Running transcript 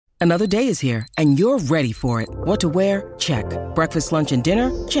Another day is here, and you're ready for it. What to wear? Check. Breakfast, lunch, and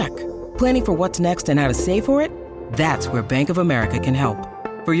dinner? Check. Planning for what's next and how to save for it? That's where Bank of America can help.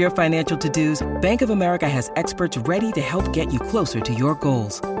 For your financial to-dos, Bank of America has experts ready to help get you closer to your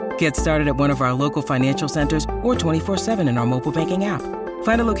goals. Get started at one of our local financial centers or 24/7 in our mobile banking app.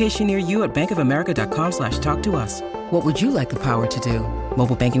 Find a location near you at bankofamerica.com/talktous. What would you like the power to do?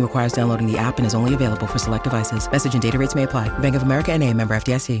 Mobile banking requires downloading the app and is only available for select devices. Message and data rates may apply. Bank of America N.A., member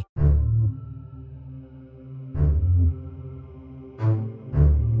FDIC.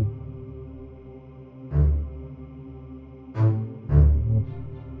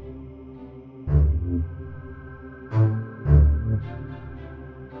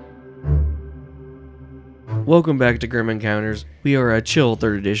 Welcome back to Grim Encounters. We are a chill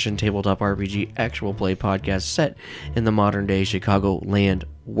 3rd edition tabletop RPG actual play podcast set in the modern day Chicagoland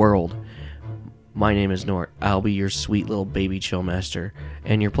world. My name is Nort. I'll be your sweet little baby chill master,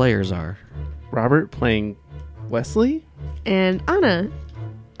 and your players are Robert playing Wesley, and Anna.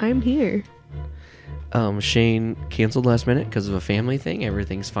 I'm here. Shane canceled last minute because of a family thing.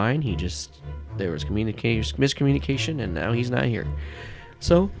 Everything's fine. There was miscommunication, and now he's not here.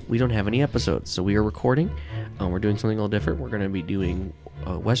 So, we don't have any episodes, so we are recording. We're doing something a little different. We're going to be doing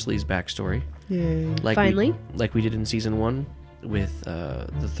Wesley's backstory. Yay. Finally. Like we did in Season 1 with the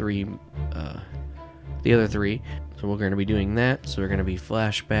other three. So we're going to be doing that. So we're going to be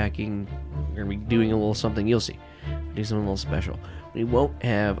flashbacking. We're going to be doing a little something. You'll see. Do something a little special. We won't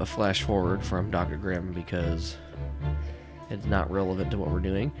have a flash forward from Dr. Grimm because it's not relevant to what we're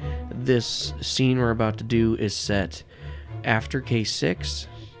doing. This scene we're about to do is set after case 6,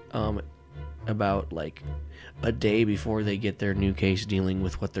 about like a day before they get their new case dealing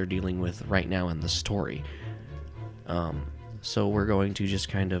with what they're dealing with right now in the story. So we're going to just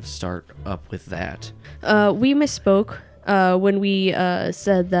kind of start up with that. We misspoke when we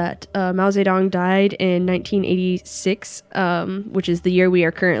said that Mao Zedong died in 1986, which is the year we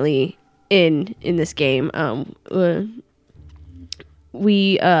are currently in this game.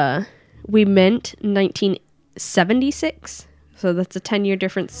 We meant 1976, so that's a 10-year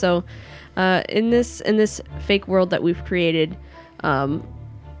difference. So in this fake world that we've created, Mao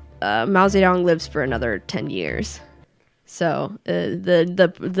Zedong lives for another 10 years. So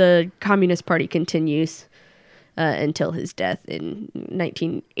the Communist Party continues until his death in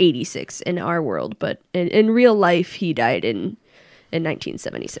 1986 in our world, but in real life he died in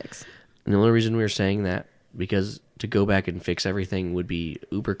 1976. And the only reason we were saying that because to go back and fix everything would be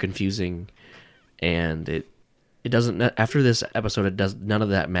uber confusing, and it doesn't. After this episode, none of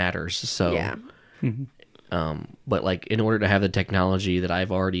that matters. So yeah. But like in order to have the technology that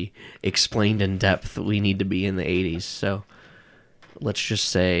I've already explained in depth, we need to be in the 80s. So let's just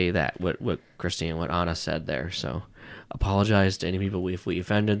say that what Christine, what Anna said there. So apologize to any people if we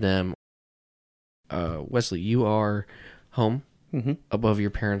offended them. Wesley, you are home above your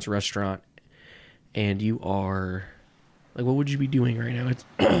parents' restaurant, and you are like, what would you be doing right now?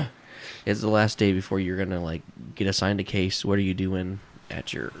 It's the last day before you're gonna like get assigned a case. What are you doing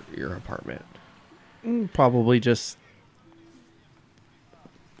at your apartment? Probably just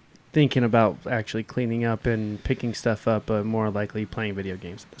thinking about actually cleaning up and picking stuff up, but more likely playing video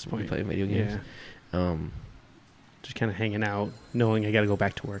games at this point. Playing video games? Yeah. Just kind of hanging out, knowing I got to go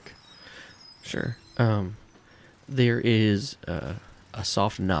back to work. Sure. There is a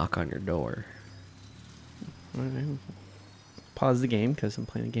soft knock on your door. All right. Pause the game because I'm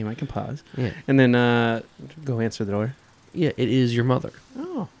playing a game I can pause. Yeah. And then go answer the door. Yeah, it is your mother.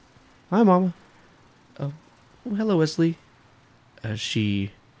 Oh. Hi, Mama. Oh, well, hello, Wesley.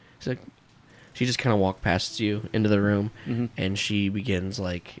 She just kind of walked past you into the room, and she begins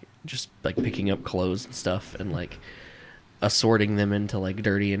just picking up clothes and stuff and assorting them into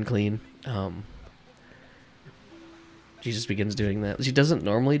dirty and clean. She just begins doing that. She doesn't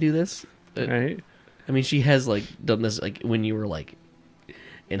normally do this. Right. I mean, she has done this when you were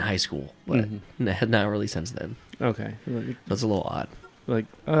in high school, but not really since then. Okay. That's a little odd.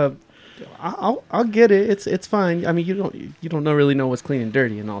 I'll get it. It's fine. I mean, you don't really know what's clean and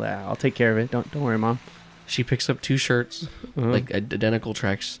dirty and all that. I'll take care of it. Don't worry, Mom. She picks up 2 shirts, identical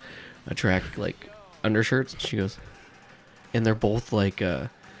undershirts. She goes, and they're both they're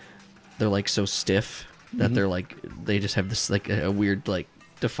so stiff that they're they just have this a weird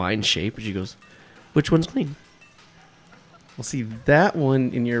defined shape. And she goes, which one's clean? Well, see, that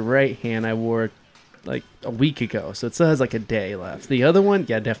one in your right hand I wore a week ago, so it still has a day left. The other one,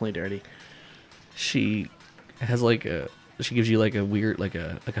 yeah, definitely dirty. She has she gives you a weird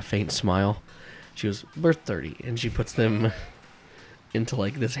a faint smile. She goes, birth 30, and she puts them into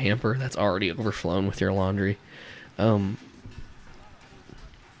this hamper that's already overflown with your laundry.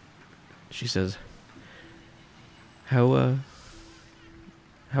 she says, How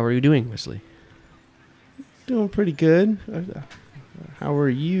are you doing, Wesley? Doing pretty good. How are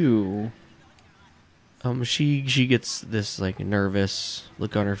you? She gets this like nervous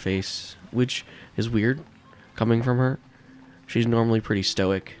look on her face, which is weird coming from her. She's normally pretty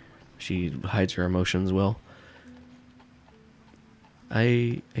stoic. She hides her emotions well.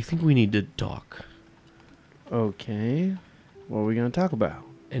 I think we need to talk. Okay. What are we going to talk about?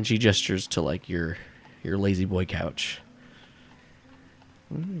 And she gestures to like your lazy boy couch.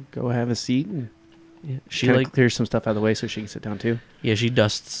 Go have a seat and Yeah, she kinda like clears some stuff out of the way so she can sit down too. yeah, she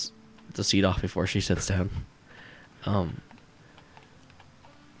dusts the seat off before she sits down.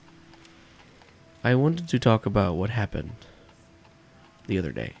 I wanted to talk about what happened the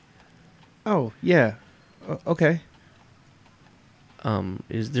other day. Oh, yeah. Okay.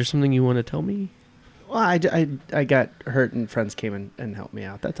 Is there something you want to tell me? Well, I got hurt and friends came and helped me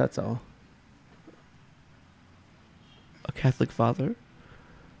out. That's all. A Catholic father?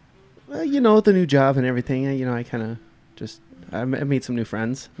 Well, with the new job and everything, I kind of just... I made some new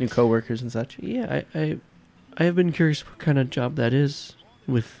friends, new coworkers and such. Yeah, I have been curious what kind of job that is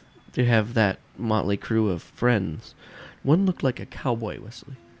to have that motley crew of friends. One looked like a cowboy,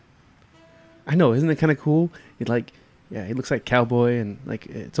 Wesley. I know, isn't it kind of cool? He looks like cowboy, and like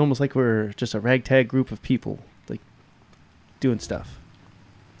it's almost like we're just a ragtag group of people, like doing stuff.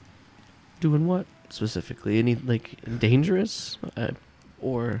 Doing what specifically? Any like dangerous,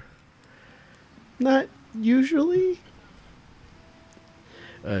 or Not usually.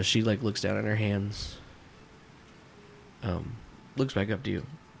 she like looks down at her hands. Looks back up to you,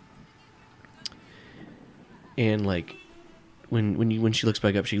 and like when she looks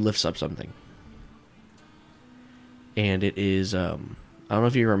back up, she lifts up something. And it is, I don't know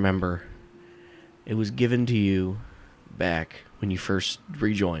if you remember, it was given to you back when you first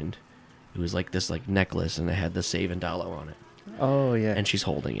rejoined. It was like this like necklace, and it had the Save and Dollar on it. Oh, yeah. And she's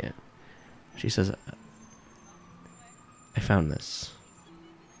holding it. She says, I found this.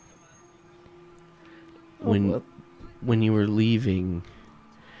 When you were leaving,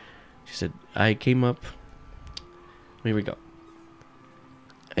 she said, I came up, here we go.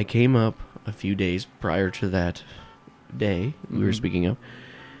 I came up a few days prior to that day we were speaking of,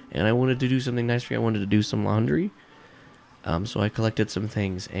 and I wanted to do something nice for you. I wanted to do some laundry, so I collected some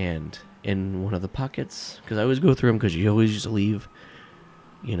things, and in one of the pockets, because I always go through them, because you always used to leave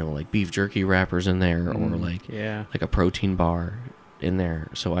like beef jerky wrappers in there, or like a protein bar in there,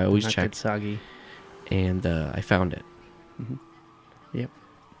 so I always Not check. get soggy. And I found it. Yep.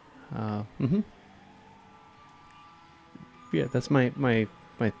 Yeah, that's my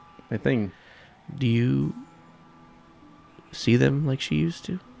thing. Do you see them like she used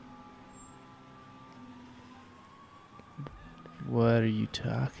to? What are you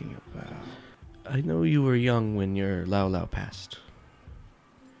talking about? I know you were young when your Lao Lao passed.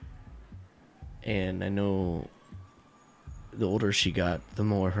 And I know the older she got, the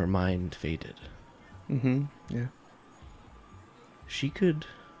more her mind faded. Yeah. She could...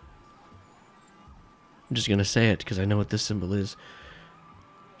 I'm just going to say it because I know what this symbol is.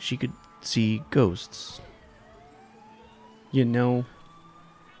 She could see ghosts.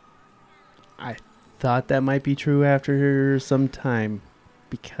 I thought that might be true after some time,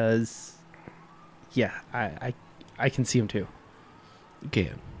 because, yeah, I can see them too. You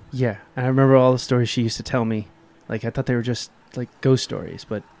can. Yeah, and I remember all the stories she used to tell me. Like, I thought they were just, like, ghost stories,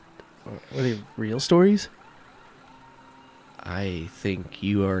 but were they real stories? I think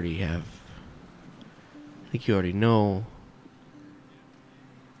you already have... I think you already know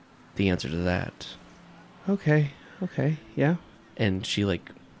the answer to that. Okay, yeah. And she,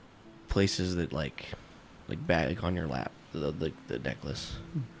 like, places it, like back on your lap, the necklace.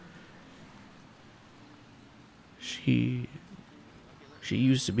 She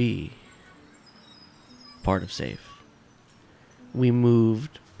used to be part of Safe. We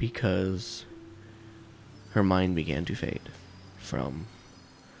moved because her mind began to fade from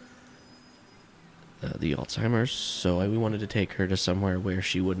the Alzheimer's, so we wanted to take her to somewhere where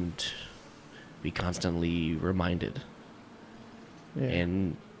she wouldn't be constantly reminded. Yeah.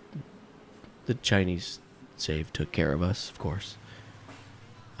 And the Chinese Save took care of us, of course,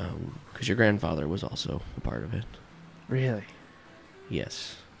 because your grandfather was also a part of it. Really?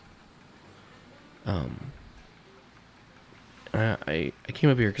 Yes. I came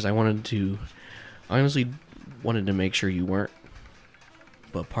up here because I honestly wanted to make sure you weren't,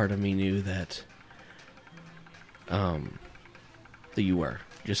 but part of me knew that you were,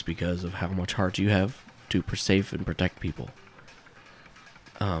 just because of how much heart you have to save and protect people.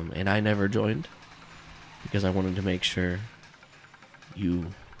 And I never joined because I wanted to make sure you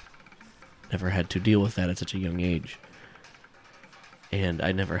never had to deal with that at such a young age. And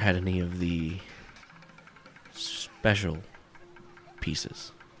I never had any of the special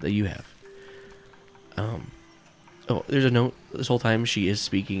pieces that you have. Oh, there's a note. This whole time she is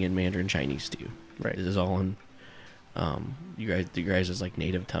speaking in Mandarin Chinese to you. Right. This is all in you guys is like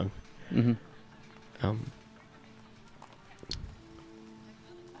native tongue. Mm-hmm.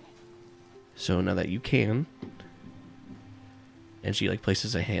 So now that you can, and she like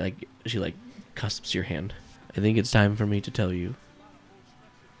places a hand, like she like cusps your hand. I think it's time for me to tell you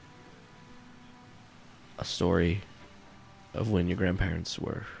a story of when your grandparents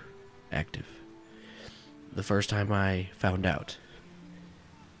were active. The first time I found out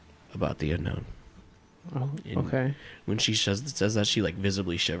about the unknown. Oh, And okay. When she says that, she like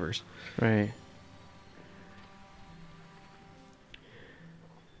visibly shivers. Right.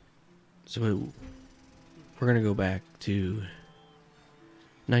 So we're gonna go back to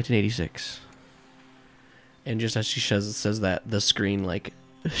 1986, and just as she says that, the screen like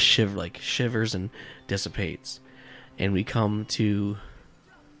shivers and dissipates, and we come to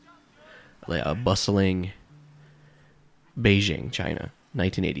like a bustling Beijing, China,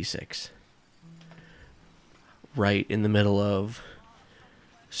 1986. Right in the middle of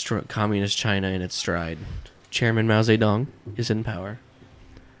communist China in its stride. Chairman Mao Zedong is in power.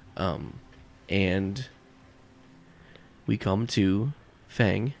 And we come to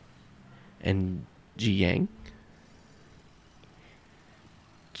Feng and Jiang.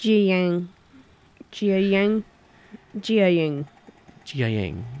 Jiayang. Jiayang.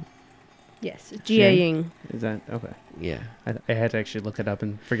 Yes, Jiayang. Is that okay? Yeah. I had to actually look it up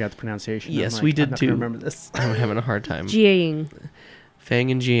and figure out the pronunciation. Yes, I'm like, we did I'm not too. gonna remember this. I'm having a hard time. Jiayang.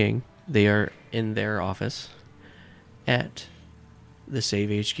 Feng and Jiang, they are in their office at the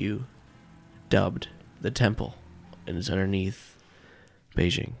Save HQ, dubbed the Temple, and it's underneath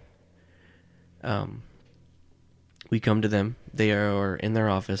Beijing. We come to them. They are in their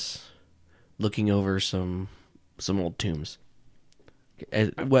office, looking over some old tombs.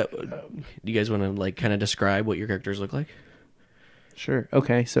 What do you guys want to like kind of describe what your characters look like? Sure.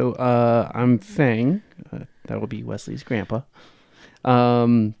 Okay. So I'm Feng. That will be Wesley's grandpa.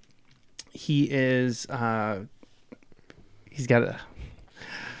 He is. He's got a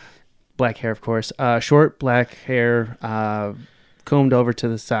black hair, of course. Short black hair, combed over to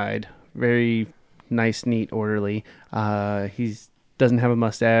the side. Very nice, neat, orderly. He doesn't have a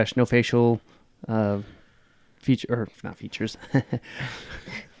mustache. No facial feature, or not features.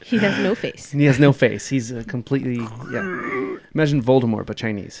 He has no face. He has no face. He's completely, yeah. Imagine Voldemort, but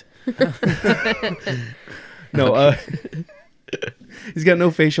Chinese. No, he's got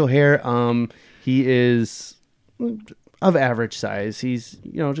no facial hair. He is of average size. He's,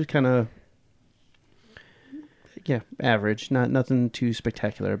 just kind of, average. Nothing too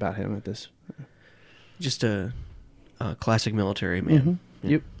spectacular about him at this. Just a classic military man. Mm-hmm.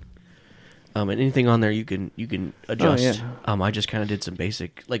 Yep. And anything on there you can adjust. Oh, yeah. I just kind of did some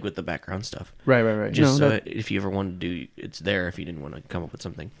basic, like with the background stuff. Right. Just so if you ever wanted to do, it's there if you didn't want to come up with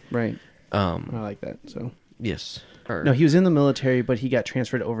something. Right. I like that. So. Yes. No, he was in the military, but he got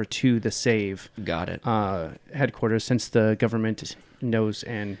transferred over to the Save. Got it. Headquarters, since the government knows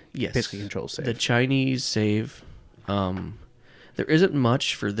and Yes. basically controls Save. The Chinese Save. There isn't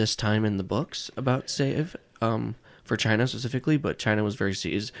much for this time in the books about Save. For China specifically, but China was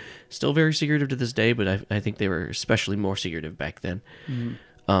is still very secretive to this day, but I think they were especially more secretive back then.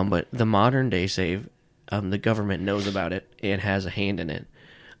 Mm-hmm. But the modern day Save, the government knows about it and has a hand in it.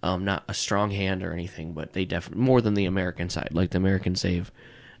 Not a strong hand or anything, but they definitely more than the American side. Like the American Save,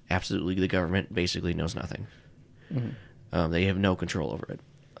 absolutely the government basically knows nothing. Mm-hmm. They have no control over it.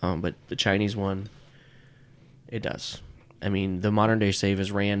 But the Chinese one, it does. I mean, the modern day Save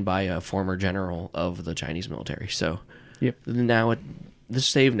is ran by a former general of the Chinese military. So, yep. Now this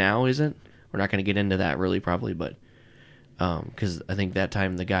Save now isn't. We're not going to get into that really, probably, but because I think that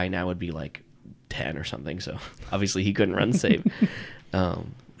time the guy now would be like 10 or something. So obviously he couldn't run Save.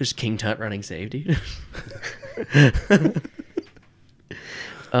 There's King Tut running Save, dude.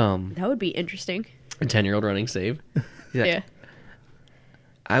 That would be interesting. A 10-year-old running Save. Yeah.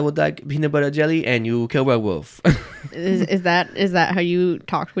 I would like peanut butter jelly, and you kill a wolf. Is that how you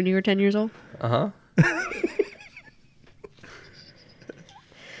talked when you were 10 years old? Uh-huh.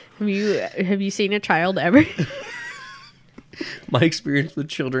 Have you seen a child ever? My experience with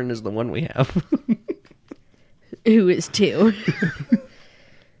children is the one we have. Who is 2?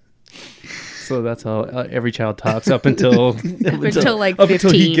 So that's how every child talks up until until like 15. up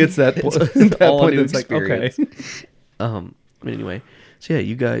until he gets that point. That all point, new it's like, okay. Anyway, so yeah,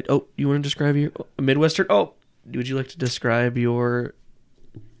 you guys. Oh, you want to describe your Midwestern? Oh, would you like to describe your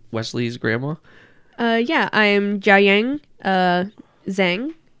Wesley's grandma? Yeah, I'm Jiayang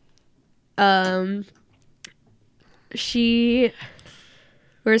Zhang. She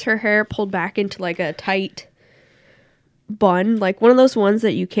wears her hair pulled back into like a tight bun, like one of those ones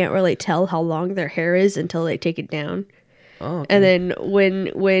that you can't really tell how long their hair is until they take it down. Oh, okay. And then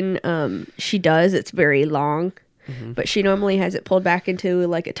when she does, it's very long. But she normally has it pulled back into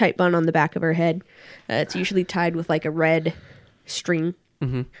like a tight bun on the back of her head. It's usually tied with like a red string,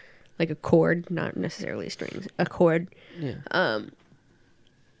 like a cord, not necessarily strings, a cord. Yeah.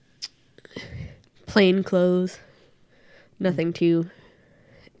 Plain clothes, nothing too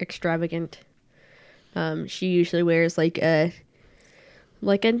extravagant. She usually wears like a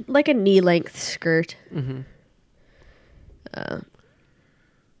knee length skirt.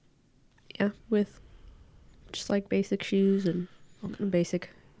 Yeah, with just like basic shoes and basic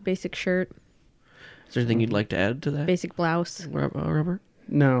shirt, Is there anything you'd like to add to that, basic blouse. Robert?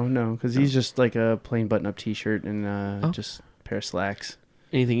 No, because he's just like a plain button-up T-shirt and just a pair of slacks.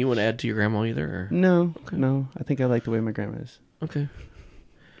 Anything you want to add to your grandma either? Or? No. I think I like the way my grandma is. Okay.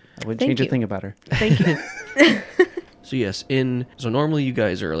 I wouldn't Thank change you. a thing about her. Thank you. So yes, so normally you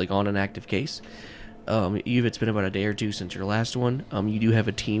guys are like on an active case. It's been about a day or two since your last one. You do have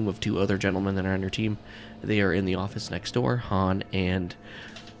a team of 2 other gentlemen that are on your team. They are in the office next door, Han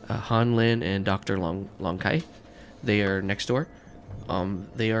Lin and Dr. Long Kai. They are next door.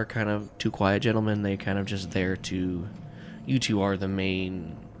 They are kind of 2 quiet gentlemen. They kind of just there to. You 2 are the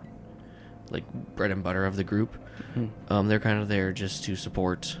main, like, bread and butter of the group. They're kind of there just to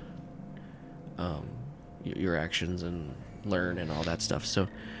support your actions and learn and all that stuff. So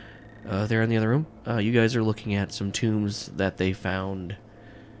they're in the other room. You guys are looking at some tombs that they found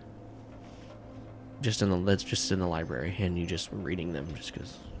just in the library, and you just reading them just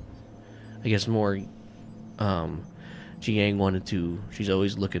because I guess more Jiang wanted to. She's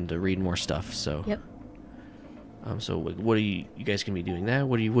always looking to read more stuff. So Yep. So what are you guys can be doing that?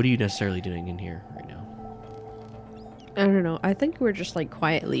 What are you necessarily doing in here right now? I don't know. I think we're just like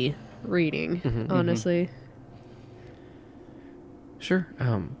quietly reading, honestly. Sure.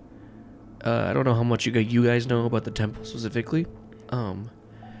 I don't know how much you guys know about the temple specifically,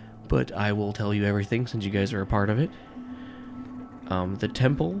 but I will tell you everything since you guys are a part of it. The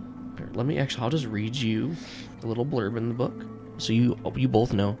temple. I'll just read you a little blurb in the book, so you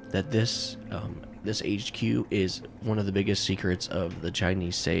both know that this HQ is one of the biggest secrets of the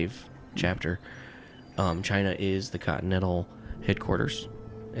Chinese Save chapter. China is the Continental headquarters.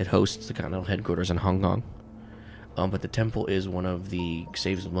 It hosts the Continental headquarters in Hong Kong. But the temple is one of the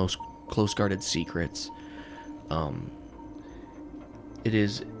Save's most close-guarded secrets. It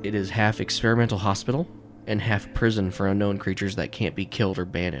is half experimental hospital and half prison for unknown creatures that can't be killed or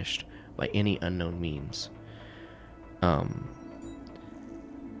banished by any unknown means.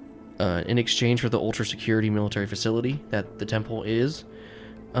 In exchange for the ultra-security military facility that the temple is,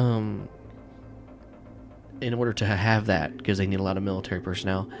 in order to have that, because they need a lot of military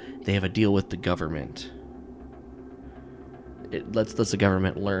personnel, they have a deal with the government. It lets the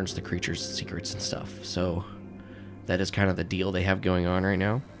government learns the creatures' secrets and stuff. So that is kind of the deal they have going on right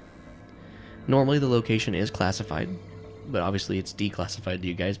now. Normally the location is classified, but obviously it's declassified to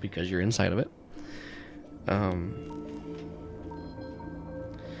you guys because you're inside of it.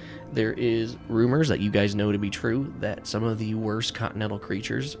 There is rumors that you guys know to be true that some of the worst continental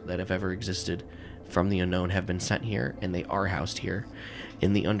creatures that have ever existed from the unknown have been sent here, and they are housed here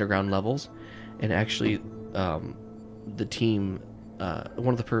in the underground levels. And actually, the team, two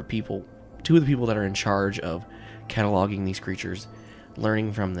of the people that are in charge of cataloging these creatures,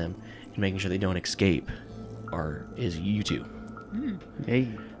 learning from them, and making sure they don't escape, is you 2. Hey.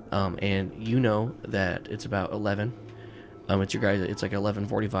 And you know that it's about 11. It's your guys. It's like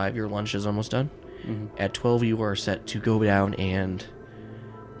 11:45. Your lunch is almost done. At 12, you are set to go down and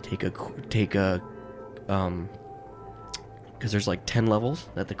take a because there's like 10 levels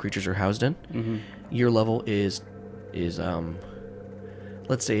that the creatures are housed in. Your level is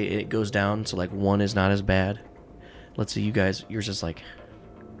let's say it goes down, so like 1 is not as bad. Let's say yours is like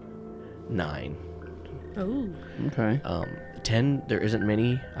 9. Oh. Okay. 10, there isn't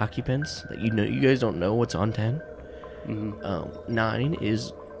many occupants that you guys don't know what's on 10. 9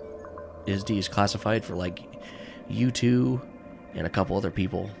 is declassified for like you 2 and a couple other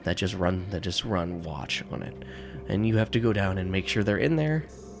people that just run watch on it, and you have to go down and make sure they're in there,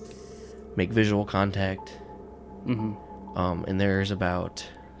 make visual contact. And there's about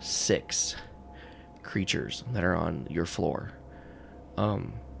 6 creatures that are on your floor,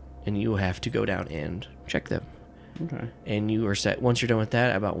 and you have to go down and check them. Okay. And you are set, once you're done with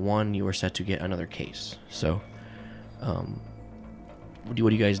that, about 1, you are set to get another case. So what do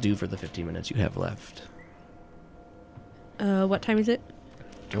you guys do for the 15 minutes you have left? What time is it?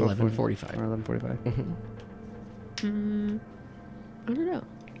 11:45. Or 11:45. I don't know.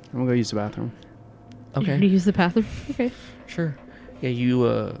 I'm gonna go use the bathroom. You're Okay. gonna use the bathroom? Okay. Sure. Yeah,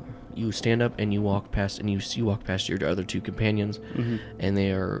 you stand up and you walk past, and you walk past your other two companions, and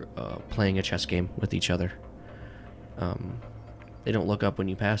they are playing a chess game with each other. They don't look up when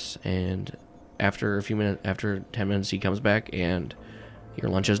you pass, and after 10 minutes, he comes back, and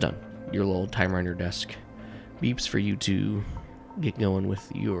your lunch is done. Your little timer on your desk beeps for you to get going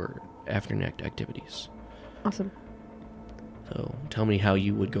with your afternoon activities. Awesome. So tell me how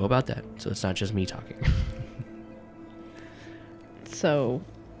you would go about that, so it's not just me talking. So,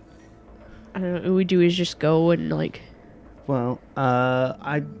 I don't know. What we do is just go and like. Well,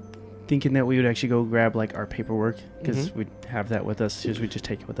 I'm thinking that we would actually go grab like our paperwork because we'd have that with us. We just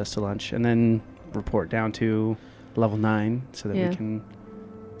take it with us to lunch and then report down to level 9 so that Yeah. we can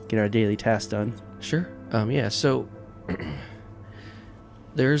get our daily tasks done. Sure. Yeah, so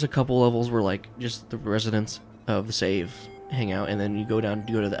there's a couple levels where like just the residents of the save hang out, and then you go to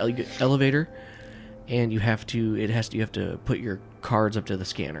the elevator, and you have to put your cards up to the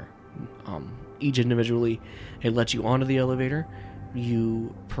scanner. Each individually, it lets you onto the elevator.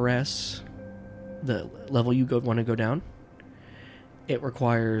 You press the level you want to go down. It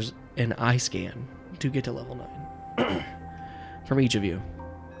requires an eye scan to get to level 9 from each of you.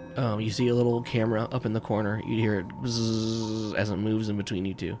 You see a little camera up in the corner. You hear it bzzz as it moves in between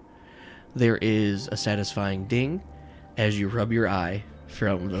you two. There is a satisfying ding as you rub your eye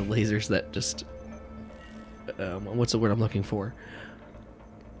from the lasers that just... what's the word I'm looking for?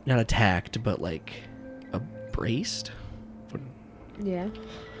 Not attacked, but like braced? Yeah.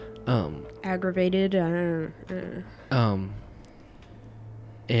 Aggravated.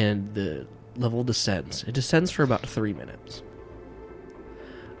 And the level descends. It descends for about 3 minutes.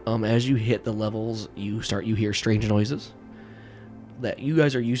 As you hit the levels, you hear strange noises that you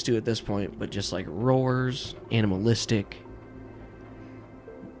guys are used to at this point, but just like roars, animalistic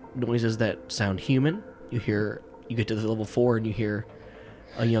noises that sound human. You get to the level 4 and you hear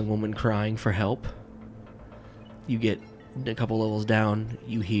a young woman crying for help. You get a couple levels down,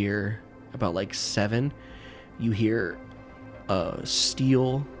 you hear about like 7, you hear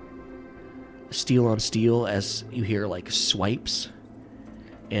steel on steel as you hear like swipes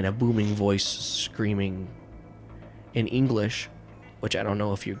and a booming voice screaming in English, which I don't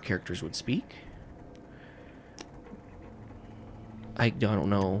know if your characters would speak. I don't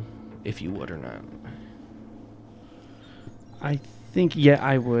know if you would or not. I think, yeah,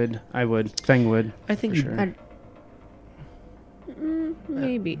 I would. Feng would. I think for you- sure.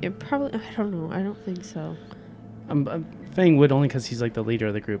 Maybe. It probably. I don't know. I don't think so. Feng would only because he's like the leader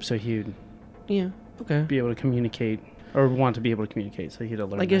of the group, so he'd Yeah, okay. be able to communicate or want to be able to communicate. So he'd have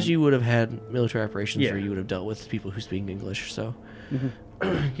learned. I guess that. you would have had military operations Yeah. where you would have dealt with people who speak English, so... Mhm.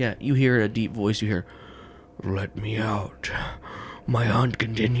 Yeah, you hear a deep voice, you hear, "Let me out. My hunt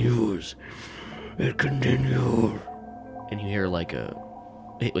continues. It continues." And you hear like a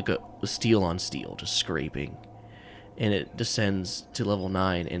steel on steel just scraping. And it descends to level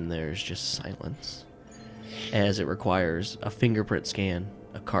 9 and there's just silence. As it requires a fingerprint scan,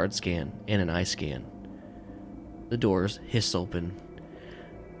 a card scan, and an eye scan. The doors hiss open.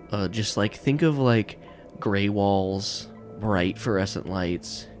 Just like, think of like gray walls, bright fluorescent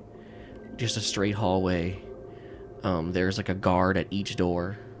lights, just a straight hallway. There's like a guard at each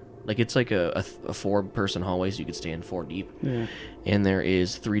door. Like it's like a 4-person hallway, so you could stand 4 deep. Yeah. And there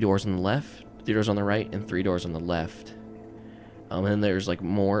is 3 doors on the left, 3 doors on the right, and 3 doors on the left. And then there's like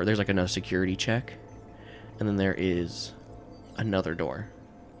more. There's like another security check, and then there is another door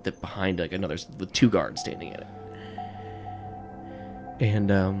that behind like another with 2 guards standing at it.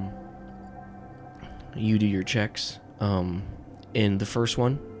 And you do your checks. In the first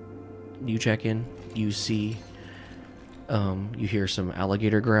one, you check in. You see, you hear some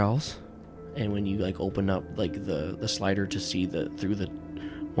alligator growls, and when you like open up like the slider to see through the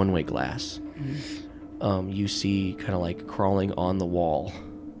one-way glass, you see kind of like crawling on the wall.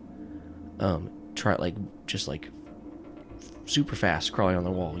 Just super fast crawling on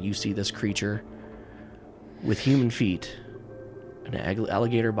the wall. You see this creature with human feet, an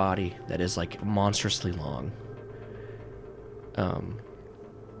alligator body that is like monstrously long.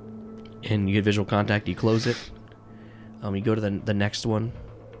 And you get visual contact. You close it. You go to the next one.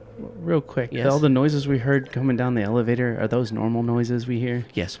 Real quick, Yes? all the noises we heard coming down the elevator, are those normal noises we hear?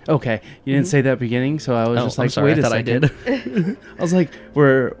 Yes. Okay, you didn't say that beginning, so I was just I'm like, sorry. wait I a thought second. I did. I was like,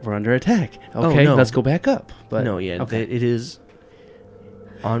 we're under attack. Okay, no. let's go back up. But No, yeah, okay. it is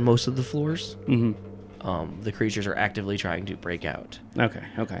on most of the floors. Mhm. the creatures are actively trying to break out.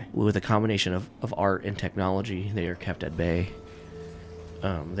 Okay. With a combination of art and technology, they are kept at bay.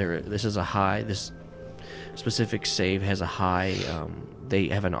 This specific save has a high. They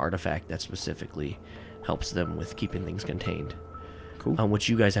have an artifact that specifically helps them with keeping things contained. Cool. Which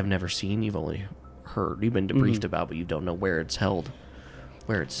you guys have never seen. You've only heard. You've been debriefed about, but you don't know where it's held,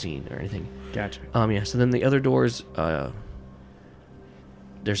 where it's seen, or anything. Gotcha. Yeah. So then the other doors.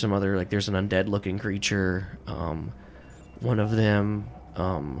 There's some other, like, there's an undead looking creature. One of them.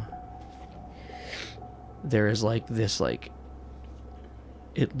 There is like this, like,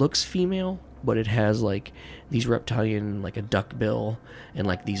 it looks female, but it has like these reptilian, like a duck bill, and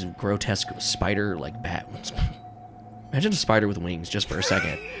like these grotesque spider, like bat. Imagine a spider with wings just for a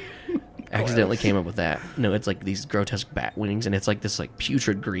second. Accidentally came up with that. No, it's like these grotesque bat wings, and it's like this like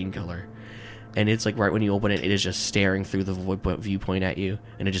putrid green color. And it's like right when you open it, it is just staring through the viewpoint at you,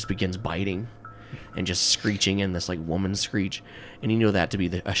 and it just begins biting and just screeching in this like woman screech. And you know that to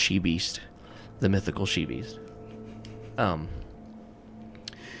be a she beast, the mythical she beast. The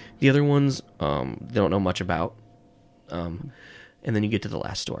other ones, they don't know much about. And then you get to the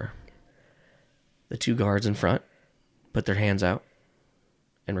last door. The two guards in front put their hands out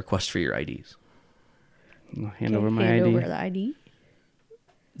and request for your IDs. I'll hand over my hand ID. over the ID.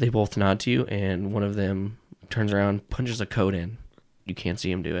 They both nod to you, and one of them turns around, punches a code in. You can't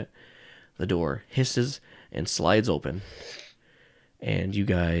see him do it. The door hisses and slides open, and you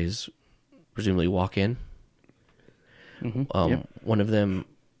guys presumably walk in. Yep. One of them,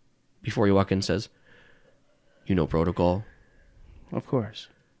 before you walk in, says, "You know protocol. Of course.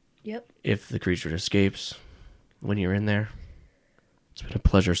 Yep. If the creature escapes when you're in there, it's been a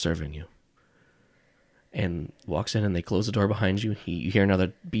pleasure serving you." And walks in, and they close the door behind you. You hear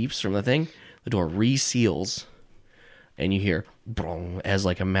another beeps from the thing. The door reseals, and you hear brong as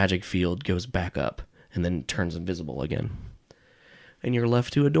like a magic field goes back up and then turns invisible again. And you're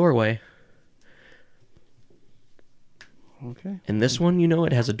left to a doorway. Okay. And this one,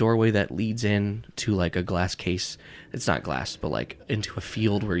 it has a doorway that leads in to like a glass case. It's not glass, but like into a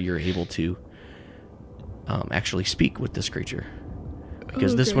field where you're able to actually speak with this creature.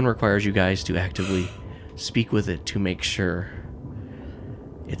 Because this one requires you guys to actively speak with it to make sure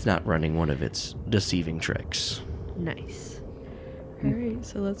it's not running one of its deceiving tricks. Nice. All right,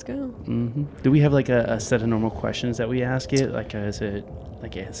 so let's go. Do we have like a set of normal questions that we ask it? Like, is it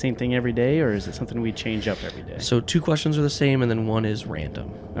like a same thing every day, or is it something we change up every day? So 2 questions are the same, and then 1 is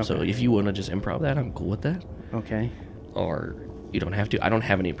random. Okay. So if you want to just improv that, I'm cool with that. Okay. Or you don't have to. I don't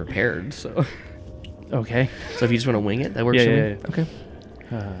have any prepared, so. Okay. So if you just want to wing it, that works Yeah, for me? yeah. Okay.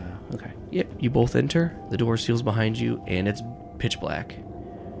 Okay. Yep, you both enter. The door seals behind you, and it's pitch black.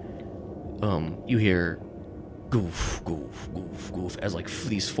 You hear goof, goof, goof, goof as like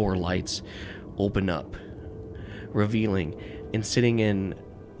these 4 lights open up, revealing, and sitting in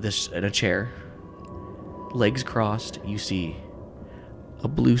a chair, legs crossed, you see a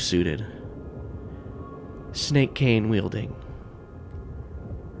blue-suited, snake cane wielding,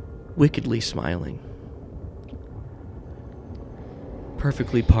 wickedly smiling,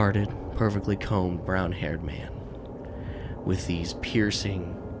 perfectly parted, perfectly combed, brown-haired man with these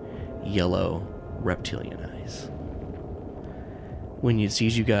piercing, yellow, reptilian eyes. When it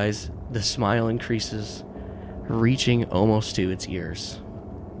sees you guys, the smile increases, reaching almost to its ears.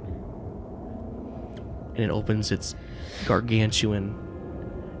 And it opens its gargantuan,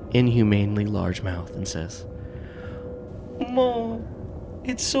 inhumanely large mouth and says, "Ma,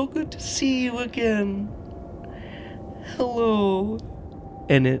 it's so good to see you again. Hello."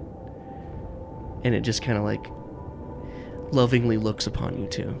 And it just kind of like lovingly looks upon you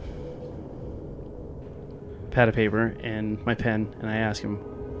too. Pad of paper and my pen, and I ask him,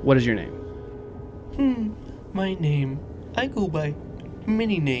 "What is your name?" My name, I go by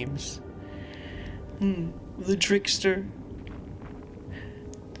many names. The trickster,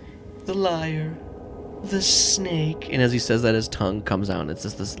 the liar, the snake. And as he says that, his tongue comes out, and it's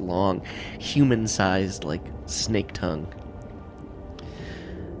just this long, human-sized, like, snake tongue.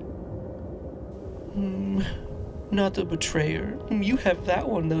 Not the betrayer. You have that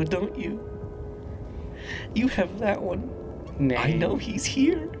one, though, don't you? You have that one. Name. I know he's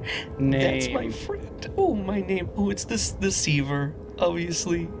here. Name. That's my friend. Oh, my name. Oh, it's this deceiver,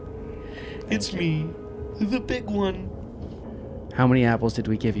 obviously. It's me, the big one. How many apples did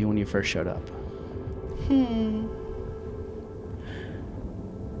we give you when you first showed up?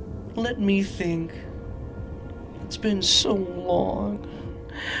 Let me think. It's been so long.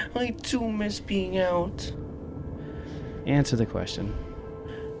 I too miss being out. Answer the question.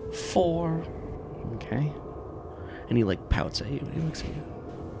 4. Okay. And he like pouts at you and he looks at you.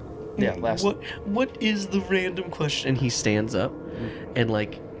 Yeah, last. What is the random question? And he stands up and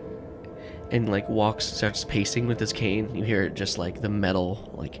walks, starts pacing with his cane. You hear it just like the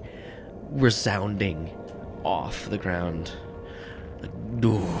metal like resounding off the ground. Like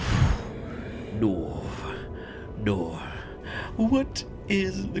doof, doof, doof. What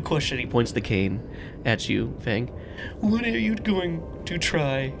is the question? He points the cane at you, Fang. What are you going to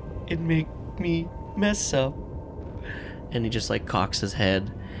try and make me mess up? And he just like cocks his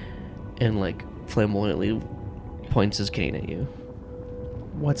head and like flamboyantly points his cane at you.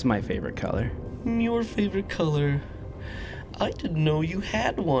 What's my favorite color? Your favorite color? I didn't know you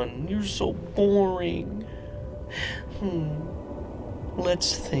had one. You're so boring.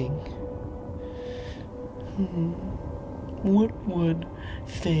 Let's think. What would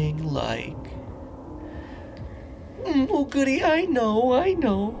Fang like? Oh goody, I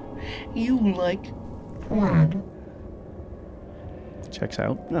know. You like red. Checks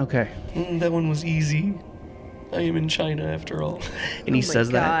out. Okay. That one was easy. I am in China after all. And he says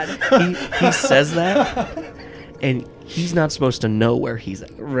God. that. He says that. And he's not supposed to know where he's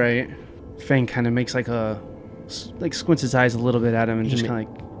at. Right. Fang kind of makes like squints his eyes a little bit at him and just kind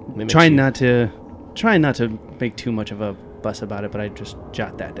of like trying not to make too much of a fuss about it, but I just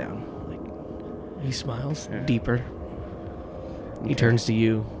jot that down. Like he smiles deeper. Okay. He turns to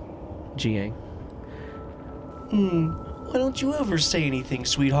you, Jiang. Why don't you ever say anything,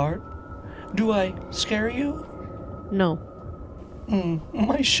 sweetheart? Do I scare you? No.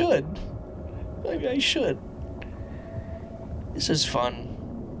 I should. I should. This is fun.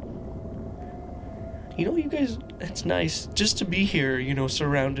 You know, you guys, it's nice just to be here, you know,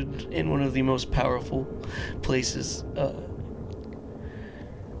 surrounded in one of the most powerful places.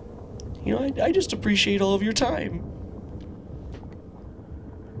 You know, I just appreciate all of your time.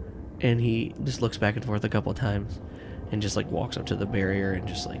 And he just looks back and forth a couple of times and just, like, walks up to the barrier and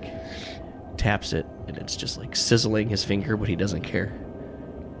just, like, taps it. And it's just, like, sizzling his finger, but he doesn't care.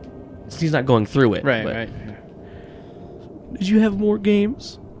 He's not going through it. Right. Did you have more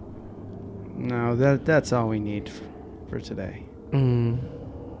games? No, that's all we need for today. Phooey.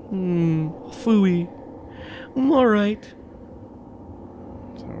 All right.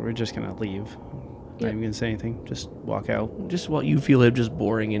 So we're just gonna leave. Not even gonna say anything. Just walk out. Just what you feel him just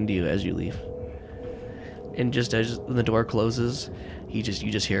boring into you as you leave. And just as the door closes, you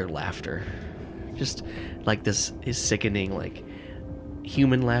just hear laughter. Just like this is sickening, like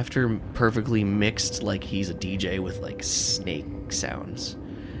human laughter perfectly mixed like he's a DJ with like snake sounds.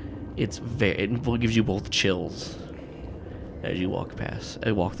 It gives you both chills as you walk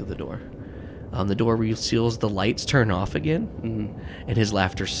through the door. The door reseals, the lights turn off again, and his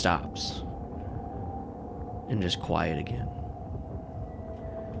laughter stops. And just quiet again.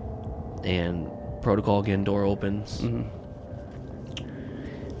 And protocol again, door opens.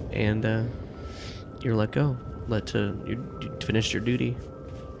 And you're let go. You finished your duty.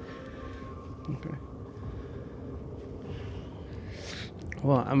 Okay.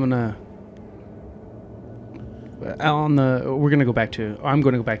 Well, I'm gonna go back to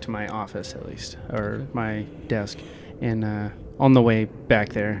my office at least, or my desk, and on the way back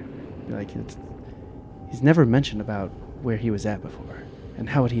there, like he's never mentioned about where he was at before, and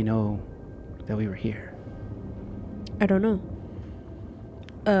how would he know that we were here? I don't know.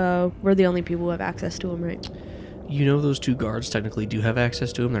 We're the only people who have access to him, right? You know those two guards technically do have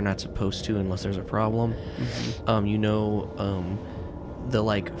access to him. They're not supposed to unless there's a problem. The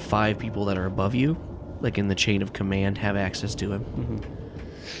like 5 people that are above you, like in the chain of command, have access to him.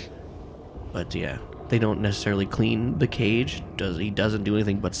 But yeah, they don't necessarily clean the cage. He doesn't do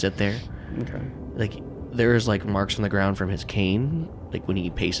anything but sit there. Okay. Like there's like marks on the ground from his cane, like when he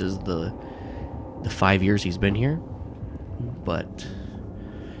paces the 5 years he's been here. But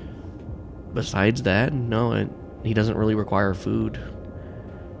besides that, no, he doesn't really require food.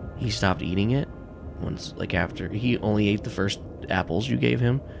 He stopped eating it once, like after he only ate the first apples you gave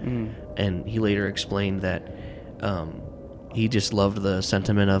him, and he later explained that he just loved the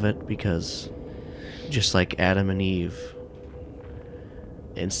sentiment of it because just like Adam and Eve,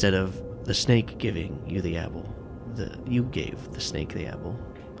 instead of the snake giving you the apple, you gave the snake the apple,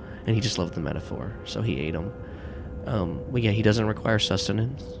 and he just loved the metaphor, so he ate them. But yeah, he doesn't require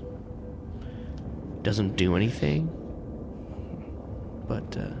sustenance, doesn't do anything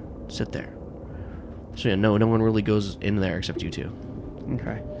but sit there. So yeah, no one really goes in there except you two.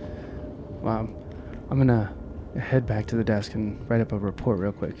 Okay. Well, I'm gonna head back to the desk and write up a report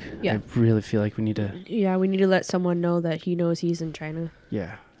real quick. Yeah. I really feel like we need to... Yeah, we need to let someone know that he knows he's in China.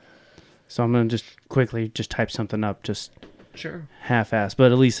 Yeah. So I'm gonna just quickly type something up, just Sure. half-assed,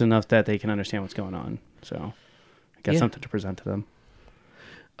 but at least enough that they can understand what's going on. So I got something to present to them.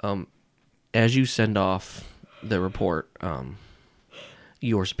 As you send off the report,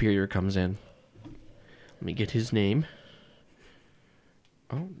 your superior comes in. Let me get his name.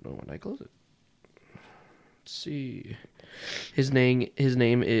 Oh no! When I close it, let's see. His name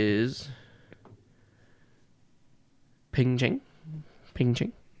is Ping Cheng. Ping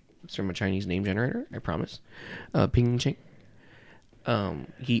Cheng. It's from a Chinese name generator. I promise. Ping Cheng.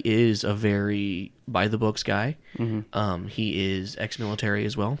 He is a very by the books guy. Mm-hmm. He is ex-military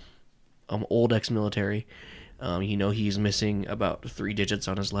as well. Old ex-military. He's missing about 3 digits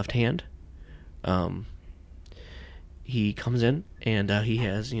on his left hand. He comes in and he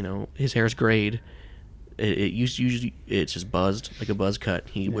has, his hair's grayed. Usually it's just buzzed, like a buzz cut.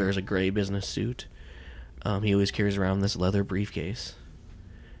 He wears a gray business suit. He always carries around this leather briefcase.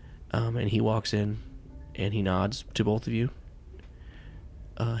 And he walks in and he nods to both of you.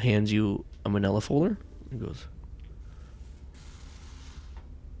 Hands you a manila folder. He goes,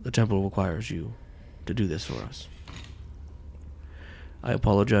 "The temple requires you to do this for us. I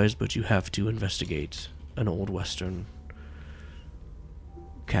apologize, but you have to investigate an old Western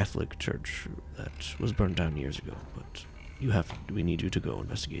Catholic church that was burned down years ago. But we need you to go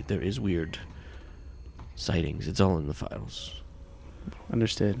investigate. There is weird sightings. It's all in the files."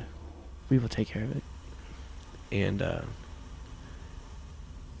 Understood. We will take care of it. And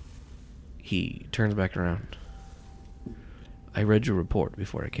he turns back around. "I read your report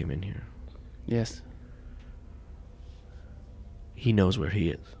before I came in here. Yes. He knows where he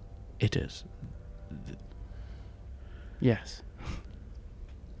is. It is. Yes.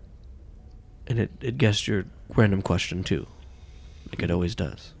 And it guessed your random question too. Like it always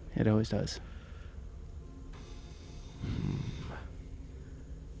does. It always does.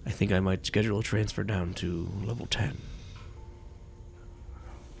 I think I might schedule a transfer down to level 10.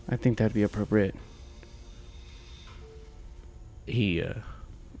 I think that'd be appropriate. He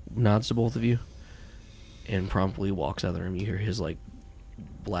nods to both of you and promptly walks out of the room. You hear his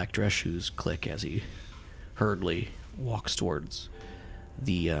black dress shoes click as he hurriedly walks towards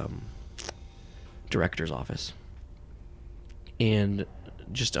the director's office. And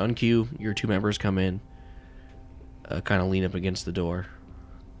just on cue, your 2 members come in, kind of lean up against the door,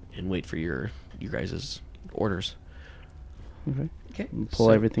 and wait for your guys' orders. Okay. Okay.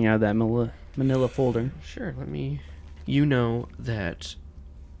 Pull everything out of that manila folder. Sure. Let me. You know that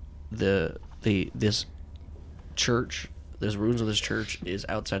this church, there's ruins of this church, is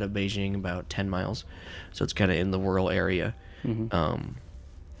outside of Beijing, about 10 miles, so it's kind of in the rural area.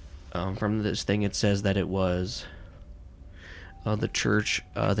 Mm-hmm. From this thing, it says that it was the church.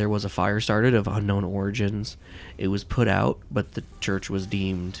 There was a fire started of unknown origins. It was put out, but the church was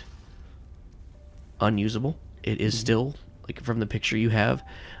deemed unusable. It is still, from the picture you have,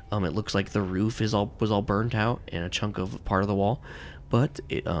 it looks like the roof was all burnt out and a chunk of part of the wall, but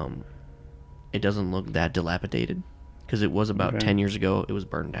it doesn't look that dilapidated because it was about 10 years ago it was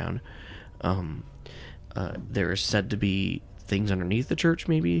burned down. There is said to be things underneath the church,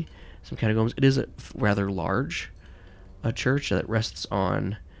 maybe some catacombs. It is a rather large church that rests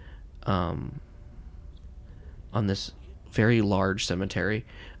on this very large cemetery.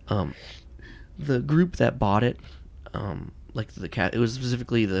 The group that bought it, it was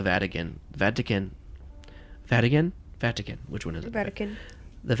specifically the Vatican. Which one is it? Vatican.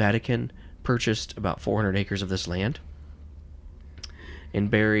 The Vatican purchased about 400 acres of this land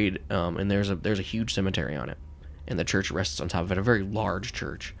and buried. And there's a huge cemetery on it, and the church rests on top of it. A very large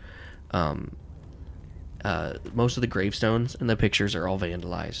church. Most of the gravestones and the pictures are all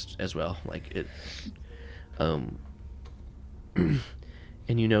vandalized as well.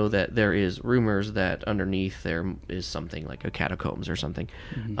 And you know that there is rumors that underneath there is something like a catacombs or something,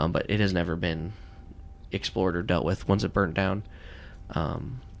 but it has never been explored or dealt with once it burnt down.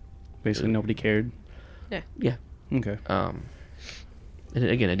 Basically, nobody cared. Yeah. Okay. And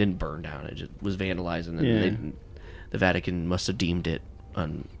again, it didn't burn down; it just was vandalized, and then the Vatican must have deemed it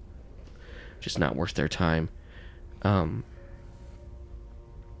just not worth their time. But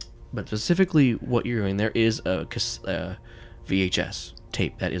specifically, what you're doing, there is a VHS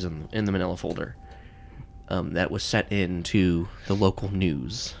tape that is in the manila folder that was set into the local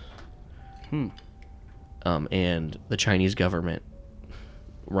news. And the Chinese government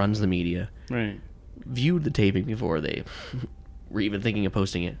runs the media. Right. Viewed the taping before they were even thinking of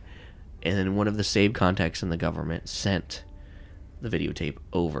posting it. And then one of the saved contacts in the government sent the videotape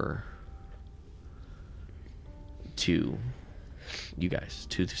over to you guys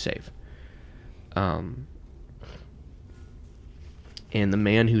to save. And the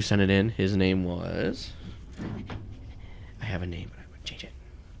man who sent it in, his name was... I have a name, but I would change it.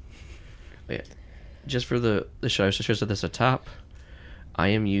 Oh, yeah. Just for the show, I should have said this at the top. I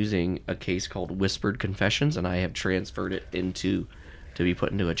am using a case called Whispered Confessions, and I have transferred it to be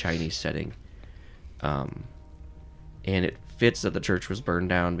put into a Chinese setting. And it fits that the church was burned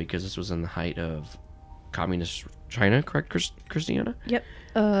down because this was in the height of communist China, correct, Christiana? Yep.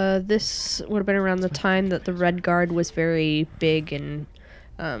 This would have been around the time that the Red Guard was very big, and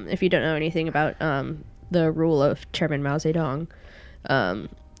if you don't know anything about the rule of Chairman Mao Zedong,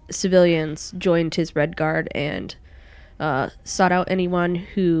 civilians joined his Red Guard and sought out anyone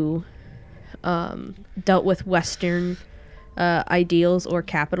who dealt with Western ideals or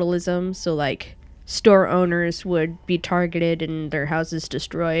capitalism. So, like, store owners would be targeted and their houses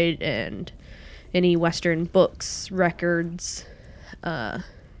destroyed, and any Western books, records,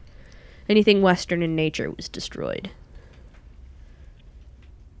 anything Western in nature was destroyed.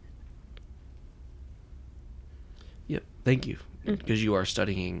 Yep, thank you. Because you are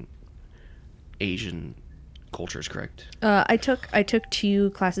studying Asian cultures, correct? I took 2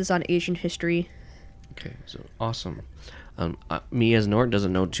 classes on Asian history. Okay, so awesome. Me as Nort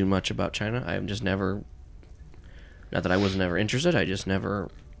doesn't know too much about China. I've just never, not that I was never interested, I just never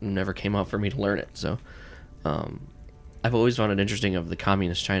came up for me to learn it. So I've always found it interesting of the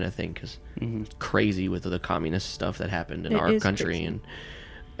communist China thing, because it's crazy with the communist stuff that happened in our country crazy. And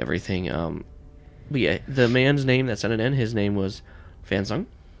everything. But yeah, the man's name that sent it in, his name was Fan Sung.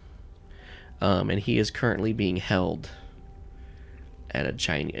 And he is currently being held at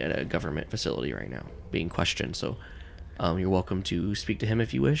a government facility right now, being questioned. So you're welcome to speak to him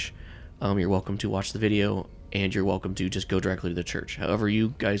if you wish. You're welcome to watch the video, and you're welcome to just go directly to the church. However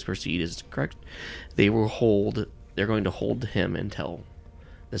you guys proceed is correct. They're going to hold him until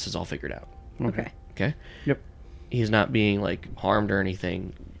this is all figured out. Okay. Okay? Yep. He's not being, like, harmed or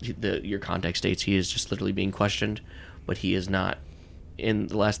anything. Your contact states he is just literally being questioned, but he is not. And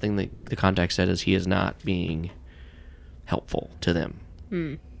the last thing the contact said is he is not being helpful to them.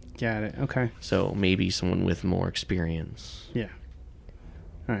 Got it. Okay. So maybe someone with more experience. Yeah.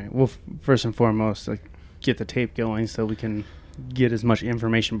 All right. Well, first and foremost, like, get the tape going so we can get as much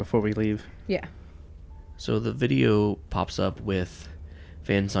information before we leave. Yeah. So the video pops up with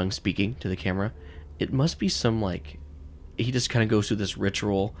Fan Sung speaking to the camera. It must be some, like, he just kind of goes through this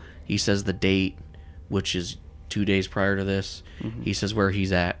ritual. He says the date, which is 2 days prior to this. He says where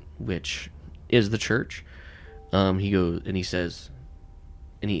he's at, which is the church. He goes and he says,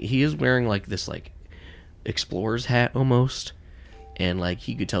 and he is wearing, like, this, like, explorer's hat almost, and, like,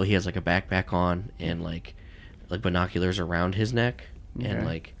 you could tell he has, like, a backpack on and like binoculars around his neck, and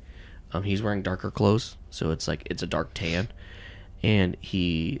like he's wearing darker clothes, so it's like it's a dark tan, and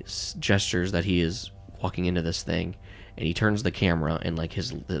he gestures that he is walking into this thing, and he turns the camera, and, like,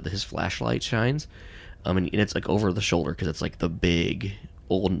 his flashlight shines, and it's, like, over the shoulder, because it's, like, the big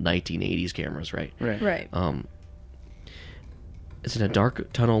old 1980s cameras, right? Right. It's in a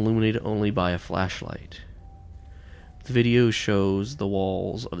dark tunnel illuminated only by a flashlight. The video shows the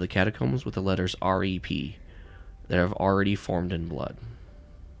walls of the catacombs with the letters R.E.P. that have already formed in blood.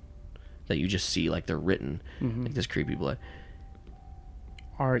 That you just see, like, they're written, like this creepy blood.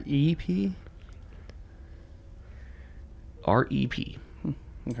 R.E.P.? R.E.P.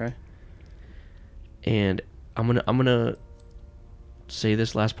 Okay. And I'm gonna say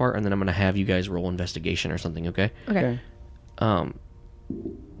this last part, and then I'm gonna have you guys roll investigation or something, okay? Okay.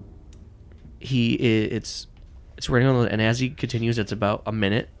 It's running on, and as he continues, it's about a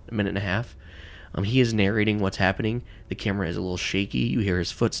minute and a half. He is narrating what's happening. The camera is a little shaky. You hear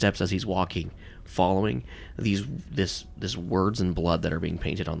his footsteps as he's walking, following this words in blood that are being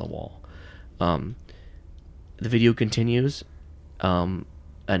painted on the wall. The video continues, and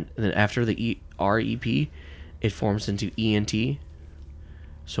then after the R.E.P., it forms into E.N.T.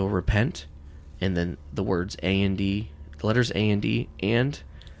 So repent, and then the words A and D, the letters A and D, and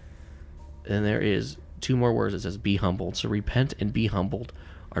then there is 2 more words that says be humbled. So repent and be humbled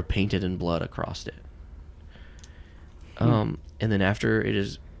are painted in blood across it. And then after it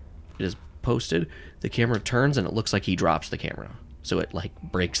is posted, the camera turns and it looks like he drops the camera. So it, like,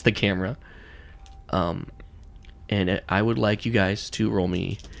 breaks the camera. And I would like you guys to roll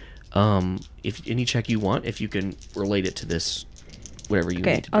me if any check you want, if you can relate it to this, whatever you need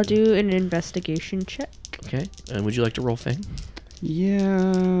to do. Okay, I'll do an investigation check. Okay, and would you like to roll Fang?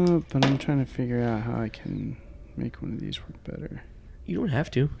 Yeah, but I'm trying to figure out how I can make one of these work better. You don't have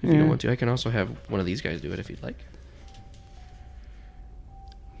to if you don't want to. I can also have one of these guys do it if you'd like.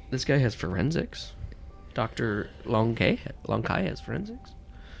 This guy has forensics. Dr. Long Kai has forensics.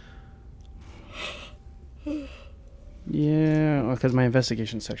 Yeah, because my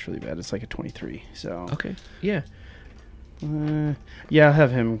investigation sucks really bad. It's like a 23, so... Okay, yeah. Yeah, I'll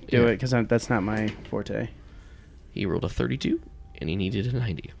have him do it, because that's not my forte. He rolled a 32, and he needed a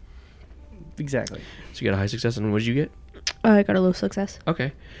 90. Exactly. So you got a high success, and what did you get? I got a low success.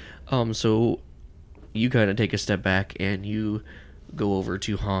 Okay. So you kind of take a step back, and you go over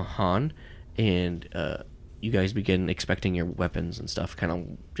to Han, and you guys begin expecting your weapons and stuff, kind of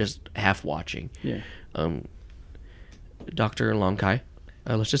just half watching. Yeah. Dr. Long Kai,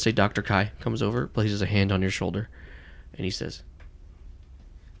 let's just say Dr. Kai comes over, places a hand on your shoulder, and he says,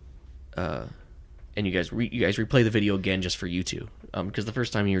 and you guys replay the video again just for you two, because the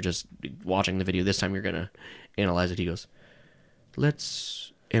first time you were just watching the video, this time you're gonna analyze it. He goes,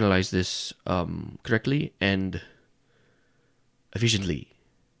 let's analyze this correctly and efficiently.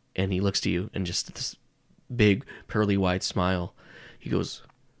 And he looks to you, and just this big pearly white smile, he goes,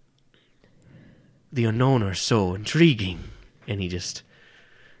 the unknown are so intriguing. And he just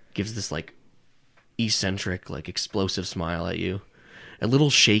gives this like eccentric, like explosive smile at you, a little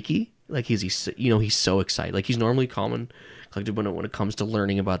shaky, like he's so excited. Like he's normally calm and collected, but when it comes to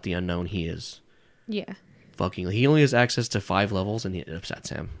learning about the unknown, he is Yeah. fucking. He only has access to 5 levels, and it upsets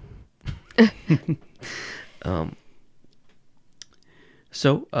him.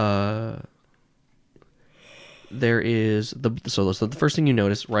 There is so the first thing you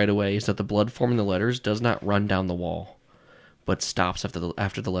notice right away is that the blood forming the letters does not run down the wall, but stops after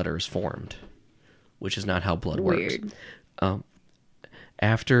the letter is formed, which is not how blood works. Weird.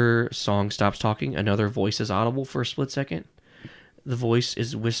 After Song stops talking, another voice is audible for a split second. The voice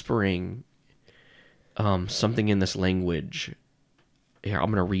is whispering something in this language. Here, I'm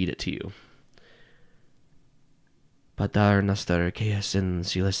going to read it to you. Pater noster que es in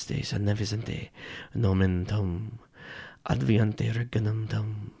celestes anneficente nomen tum adviante regnum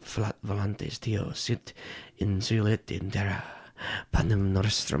tum volantes Dio sit in celit in terra panem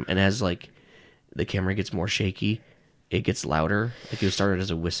nostrum. And as like the camera gets more shaky, it gets louder. Like it started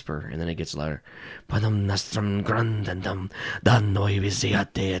as a whisper, and then it gets louder. Panem nostrum grandendum da noi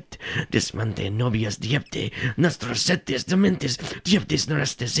visiate et dismante nobias diepte nostros setis dementes dieptis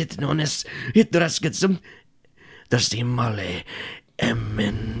norestes it nones it rasgetsum male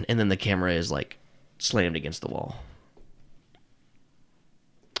amen. And then the camera is like slammed against the wall.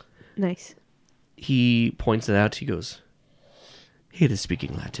 Nice. He points it out. He goes, he is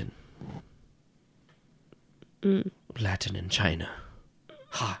speaking Latin. Latin in China.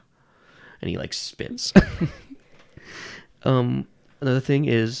 Ha. And he like spits. Another thing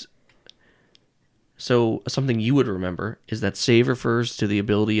is, so something you would remember is that save refers to the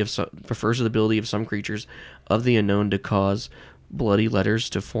ability of some creatures of the unknown to cause bloody letters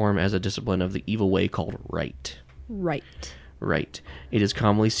to form as a discipline of the evil way called rite. Right. Right. It is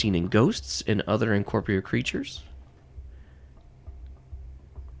commonly seen in ghosts and other incorporeal creatures.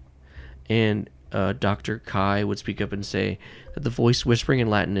 And Dr. Kai would speak up and say that the voice whispering in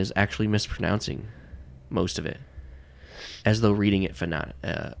Latin is actually mispronouncing most of it, as though reading it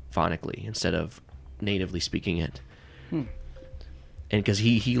phonically instead of natively speaking it. And because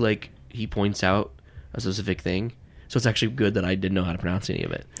he points out a specific thing, so it's actually good that I didn't know how to pronounce any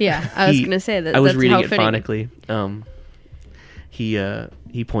of it. Yeah, I was gonna say that. I was that's reading how it fitting. phonically.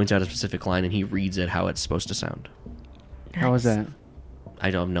 He points out a specific line, and he reads it how it's supposed to sound. How was that? I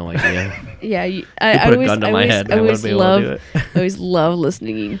don't have no idea. Yeah, put a gun to my head, I I always wouldn't be able to do love, it. I always love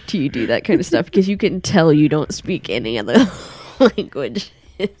listening to you do that kind of stuff because you can tell you don't speak any other language.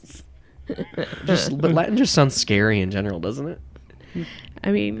 But Latin just sounds scary in general, doesn't it?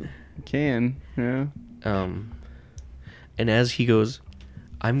 I mean, Can, yeah. And as he goes,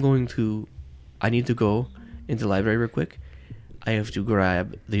 I need to go into the library real quick. I have to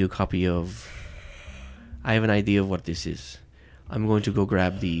grab the copy of, I have an idea of what this is. I'm going to go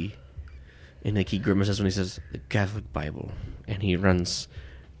grab and like he grimaces when he says the Catholic Bible, and he runs,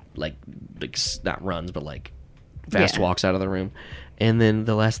 like not runs, but like fast walks out of the room. And then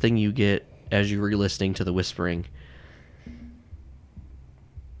the last thing you get as you were listening to the whispering,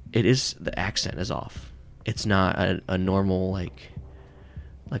 the accent is off. It's not a normal like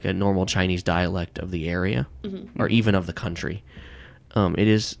a normal Chinese dialect of the area, or even of the country.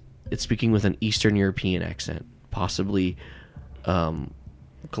 It's speaking with an Eastern European accent, possibly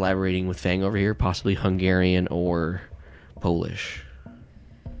collaborating with Fang over here, possibly Hungarian or Polish.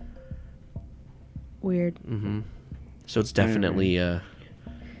 weird. So it's definitely a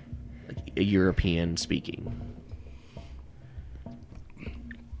European speaking.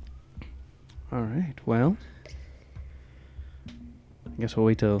 All right. Well, I guess we'll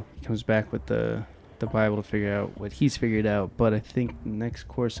wait till he comes back with the Bible to figure out what he's figured out. But I think the next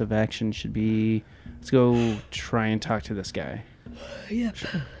course of action should be, let's go try and talk to this guy. Yeah,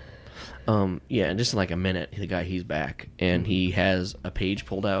 and just in like a minute, he's back, and he has a page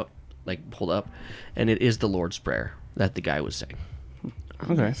pulled up, and it is the Lord's Prayer that the guy was saying.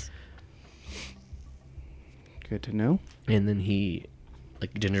 Okay. Good to know. And then he,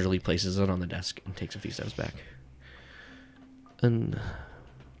 like, gingerly places it on the desk and takes a few steps back. And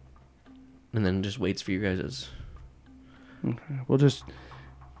then just waits for you guys. Okay. We'll just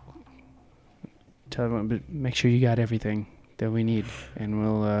tell everyone, but make sure you got everything that we need, and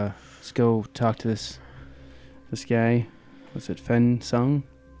we'll let's go talk to this guy. Was it Fen Sung?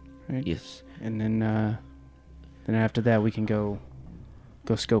 Right. Yes. And then after that we can go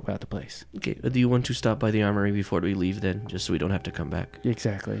scope out the place. Okay, do you want to stop by the armory before we leave then, just so we don't have to come back?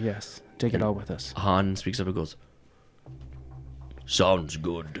 Exactly. Yes. Take it all with us. Han speaks up and goes, "Sounds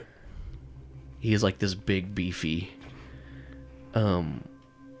good." He is like this big, beefy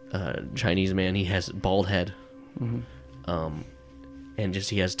Chinese man. He has a bald head. And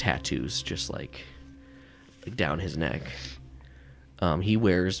he has tattoos just like down his neck. He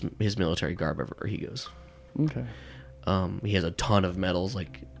wears his military garb everywhere he goes. Okay. He has a ton of medals,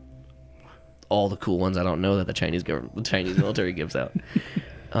 like all the cool ones I don't know that the Chinese military gives out.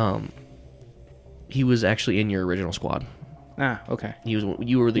 He was actually in your original squad. Ah, okay.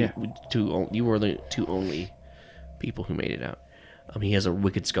 You were the two only people who made it out. He has a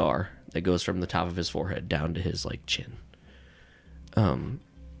wicked scar that goes from the top of his forehead down to his like chin.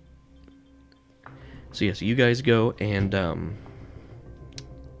 So you guys go and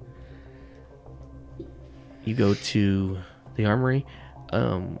you go to the armory.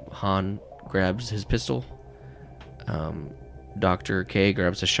 Han grabs his pistol. Dr. K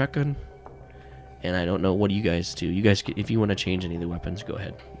grabs a shotgun. And I don't know, what do you guys do? You guys, if you want to change any of the weapons, go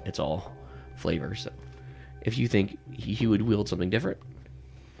ahead. It's all flavor. So if you think he would wield something different,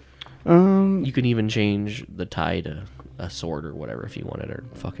 you can even change the tie to a sword or whatever if you wanted, or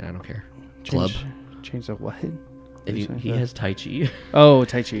fucking, I don't care. Club. Change the what? He has Tai Chi. Oh,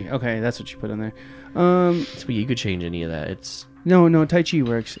 Tai Chi. Okay, that's what you put in there. So you could change any of that. It's No, Tai Chi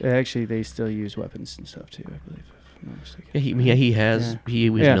works. Actually, they still use weapons and stuff too, I believe. If I'm not mistaken. he has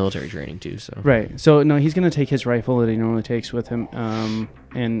military training too. So right. So no, he's gonna take his rifle that he normally takes with him,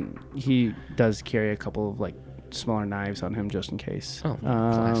 and he does carry a couple of like smaller knives on him just in case. Oh,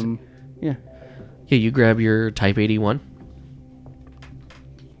 classic. Yeah. Yeah, you grab your Type 81.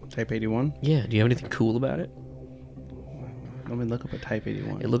 Type 81. Yeah. Do you have anything cool about it? Let me look up a Type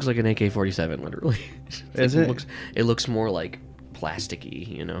 81. It looks like an AK-47, literally. Is it? It looks more like plasticky,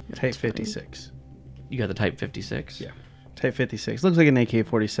 you know. Type 56. You got the Type 56? Yeah. Type 56. Looks like an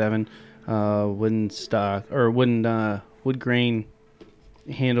AK-47. Wooden stock or wood grain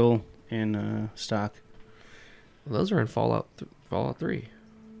handle and stock. Well, those are in Fallout 3.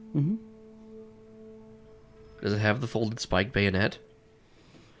 Mm-hmm. Does it have the folded spike bayonet?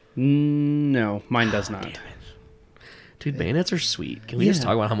 No, mine does not. Damn it. Dude, bayonets are sweet. Can we just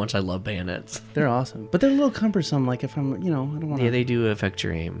talk about how much I love bayonets? They're awesome, but they're a little cumbersome. Like if I'm, I don't want to. Yeah, they do affect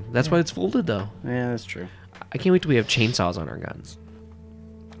your aim. That's why it's folded, though. Yeah, that's true. I can't wait till we have chainsaws on our guns.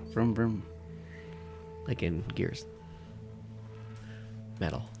 Vroom vroom. Like in Gears.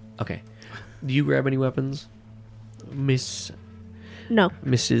 Metal. Okay. Do you grab any weapons? Mrs.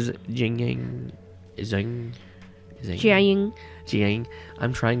 Jiang. Jiang.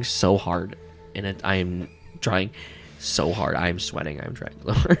 I'm trying so hard. And I am trying so hard. I am sweating. I'm trying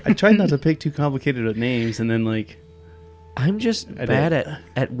so hard. I tried not to pick too complicated of names, and then like. I'm just bad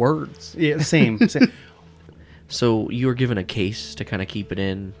at words. Yeah, same. So you were given a case to kind of keep it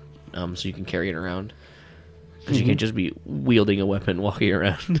in, so you can carry it around. Because you can't just be wielding a weapon walking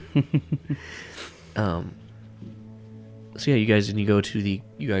around. So yeah, you guys go to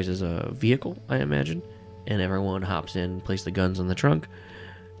you guys as a vehicle, I imagine, and everyone hops in, place the guns in the trunk,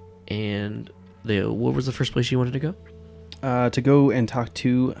 and what was the first place you wanted to go? To go and talk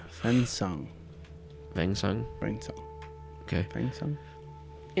to Fen Sung. Feng Sung. Okay. Feng Sung.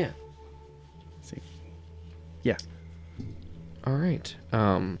 Yeah. See. Yeah. All right.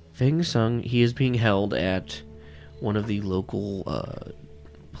 Feng Sung, he is being held at one of the local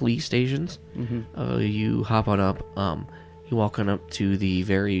police stations. You hop on up. You walk on up to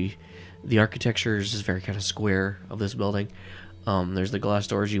the architecture is just very kind of square of this building. There's the glass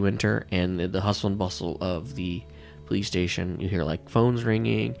doors you enter, and the hustle and bustle of the police station. You hear like phones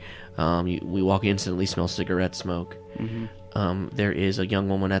ringing. We walk in, instantly smell cigarette smoke. There is a young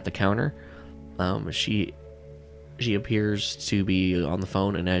woman at the counter. She appears to be on the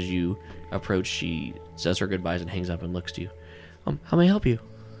phone, and as you approach, she says her goodbyes and hangs up and looks to you. How may I help you?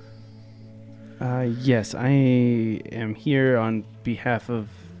 Yes, I am here on behalf of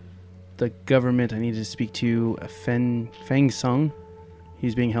the government. I need to speak to Feng Sung.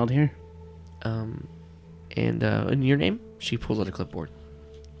 He's being held here. And your name? She pulls out a clipboard.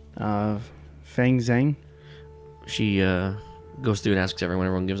 Feng Zhang. She goes through and asks everyone.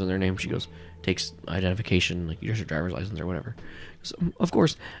 Everyone gives them their name. She goes, takes identification, like just your driver's license or whatever. So, of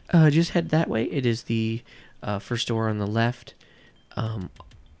course, just head that way. It is the first door on the left.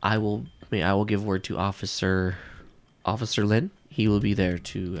 I will give word to Officer Lin. He will be there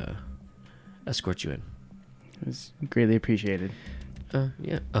to escort you in. It's greatly appreciated.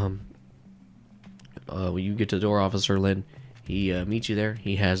 Yeah. When you get to the door, Officer Lin, he meets you there.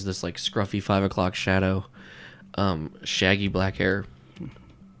 He has this like scruffy 5 o'clock shadow, shaggy black hair.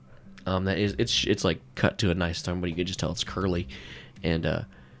 That is, it's like cut to a nice time, but you can just tell it's curly, and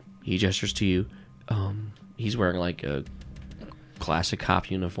he gestures to you. He's wearing like a classic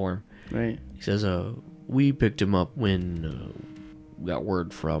cop uniform. Right. He says, "We picked him up when we got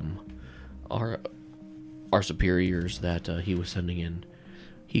word from our superiors that he was sending in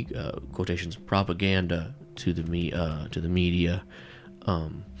quotations propaganda to the media."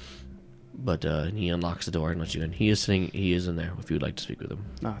 But he unlocks the door and lets you in. He is in there if you would like to speak with him.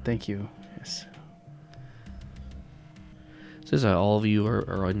 Oh, thank you. Yes. Says all of you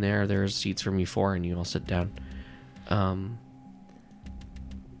are in there. There's seats for me 4, and you all sit down.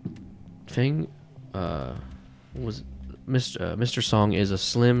 Feng was Mr. Song is a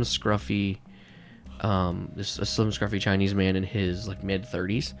slim, scruffy, Chinese man in his like mid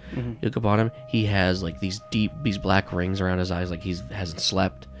 30s. Mm-hmm. You look up on him. He has like these black rings around his eyes, like he hasn't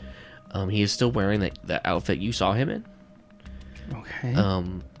slept. He is still wearing the outfit you saw him in. Okay.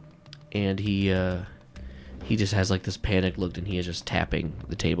 And he just has like this panicked look, and he is just tapping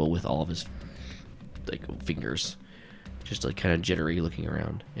the table with all of his like fingers, just like kind of jittery, looking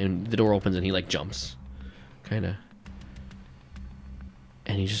around. And the door opens, and he like jumps, kind of,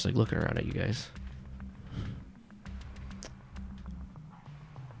 and he's just like looking around at you guys.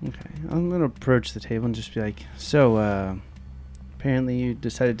 Okay. I'm gonna approach the table and just be like, so, apparently you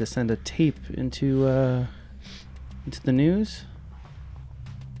decided to send a tape into the news?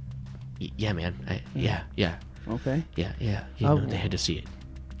 Yeah, man. Yeah. Okay. Yeah. You know, they had to see it.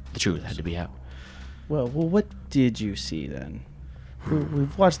 The truth had to be out. Well, what did you see then?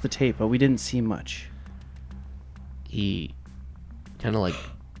 We've watched the tape, but we didn't see much. He kind of like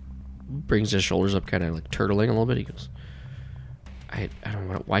brings his shoulders up, kind of like turtling a little bit. He goes, I don't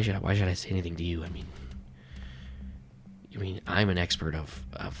want. Why should I say anything to you? I mean, I'm an expert of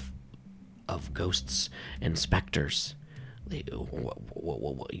ghosts and specters.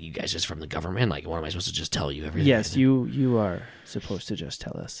 What, you guys just from the government? Like, what am I supposed to just tell you everything? Yes, you are supposed to just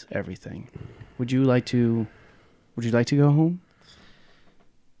tell us everything. Would you like to go home?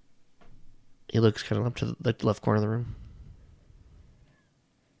 He looks kind of up to the left corner of the room.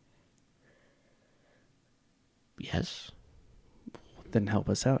 Yes. Then help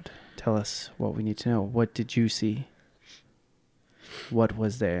us out. Tell us what we need to know. What did you see? What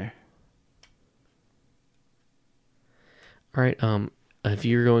was there? All right. If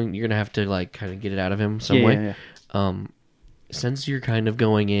you're gonna have to like kind of get it out of him some way. Yeah. Since you're kind of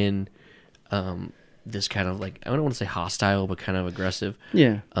going in, this kind of like, I don't want to say hostile, but kind of aggressive.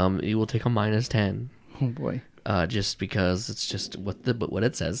 Yeah. You will take a -10. Oh boy. Just because it's just what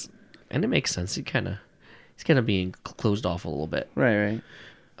it says, and it makes sense. He's kind of being closed off a little bit. Right.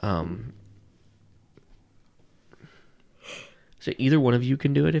 So either one of you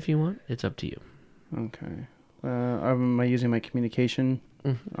can do it if you want. It's up to you. Okay. Am I using my communication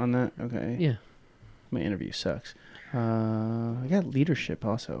on that? Okay. Yeah. My interview sucks. I got leadership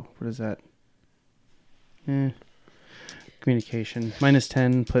also. What is that? Communication.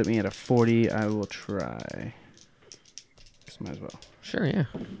 -10 put me at a 40. I will try. Just might as well. Sure, yeah.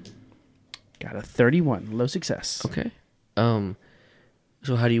 Got a 31. Low success. Okay.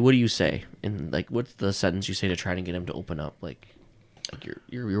 So what do you say? And like, what's the sentence you say to try to get him to open up? Like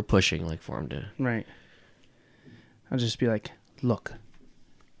you're pushing like for him to. Right. I'll just be like, look,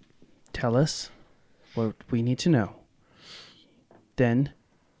 tell us what we need to know. Then,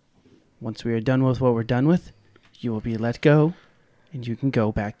 once we are done with what we're done with, you will be let go, and you can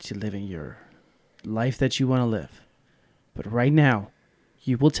go back to living your life that you want to live. But right now,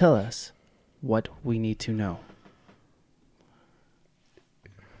 you will tell us what we need to know.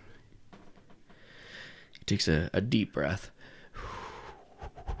 He takes a deep breath.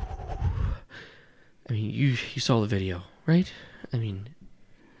 I mean, you saw the video, right? I mean,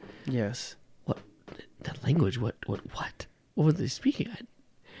 Yes. what that language? What were they speaking?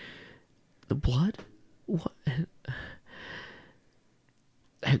 The blood? What?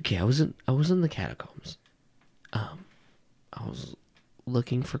 Okay, I was in the catacombs. I was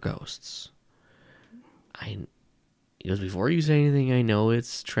looking for ghosts. It was before you say anything. I know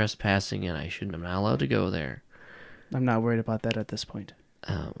it's trespassing, and I'm not allowed to go there. I'm not worried about that at this point.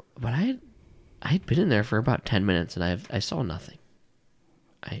 But I had been in there for about 10 minutes and I saw nothing.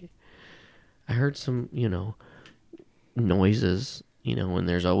 I heard some, noises, and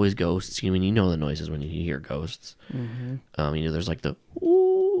there's always ghosts. You know the noises when you hear ghosts. Mm-hmm. There's like the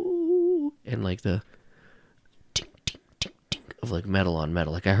ooh and like the tink, tink, tink, tink of like metal on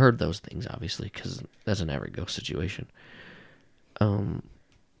metal. Like I heard those things, obviously, because that's in every ghost situation. And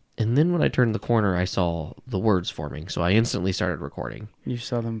then when I turned the corner, I saw the words forming, so I instantly started recording. You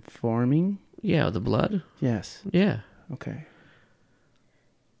saw them forming? Yeah, the blood. Yes. Yeah. Okay.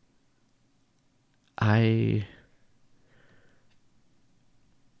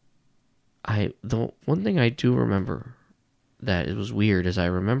 The one thing I do remember that it was weird is I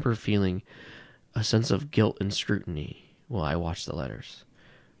remember feeling a sense of guilt and scrutiny while I watched the letters.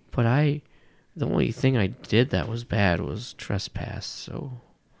 But the only thing I did that was bad was trespass, so...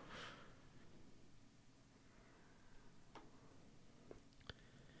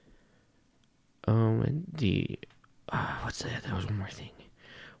 and what's that? There was one more thing.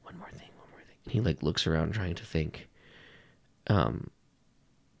 He like looks around trying to think. So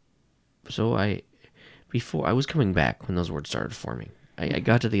I was coming back when those words started forming. I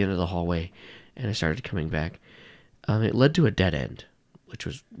got to the end of the hallway and I started coming back. It led to a dead end, which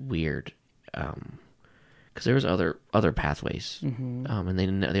was weird. Because there was other pathways. Mm-hmm.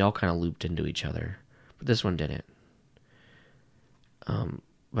 And they all kind of looped into each other. But this one didn't.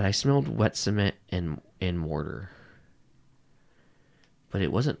 But I smelled wet cement and mortar. But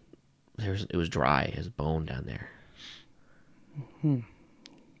it wasn't. It was dry as bone down there.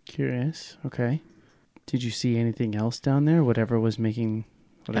 Curious. Okay. Did you see anything else down there? Whatever was talking?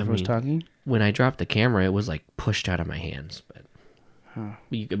 When I dropped the camera, it was like pushed out of my hands. But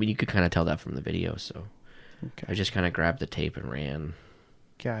you could kind of tell that from the video. So Okay. I just kind of grabbed the tape and ran.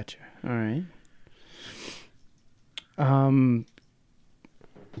 Gotcha. All right.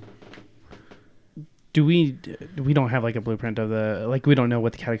 We don't have like a blueprint of we don't know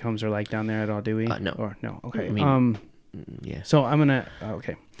what the catacombs are like down there at all, do we? No. Or no. Okay. Yeah. So I'm gonna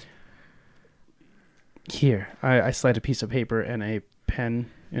okay. Here, I slide a piece of paper and a pen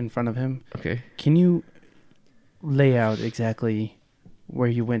in front of him. Okay. Can you lay out exactly where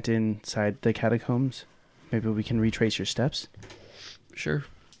you went inside the catacombs? Maybe we can retrace your steps. Sure.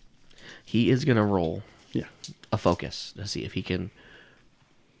 He is gonna roll. Yeah. A focus to see if he can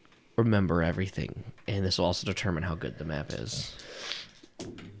remember everything, and this will also determine how good the map is.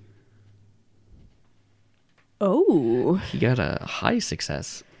 Oh. He got a high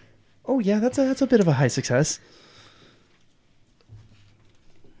success. Oh yeah, that's a bit of a high success.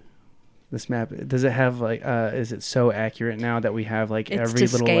 This map, does it have like is it so accurate now that we have like It's every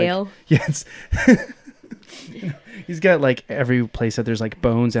to little scale. like yes. He's got like every place that there's like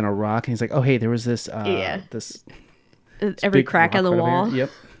bones and a rock, and he's like, oh hey, there was this this Every big crack on rock the right over wall. here.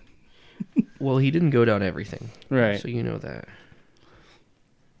 Yep. Well, he didn't go down everything, Right. so you know that.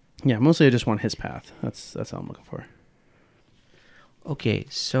 Yeah, mostly I just want his path. That's all I'm looking for. Okay,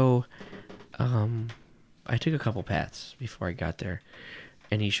 so I took a couple paths before I got there,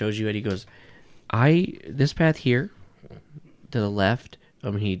 and he shows you it. He goes, this path here to the left.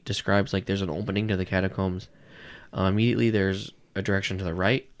 He describes like there's an opening to the catacombs. Immediately there's a direction to the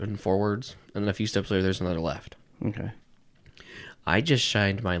right and forwards, and then a few steps later there's another left. Okay. I just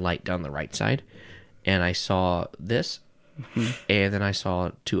shined my light down the right side, and I saw this, and then I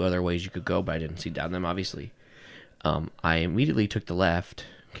saw two other ways you could go, but I didn't see down them, obviously. I immediately took the left,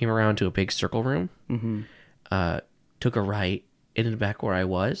 came around to a big circle room, took a right, ended back where I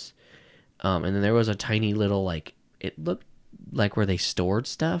was, and then there was a tiny little, like, it looked like where they stored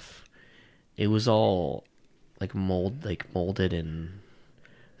stuff. It was all, like, molded, and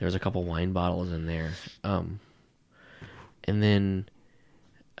there was a couple wine bottles in there. And then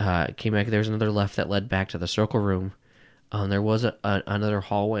came back. There was another left that led back to the circle room. There was another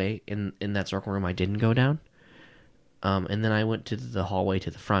hallway in that circle room I didn't go down. And then I went to the hallway to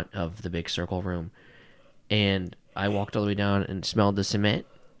the front of the big circle room. And I walked all the way down and smelled the cement.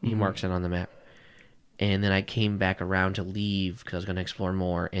 He marks it on the map. And then I came back around to leave because I was going to explore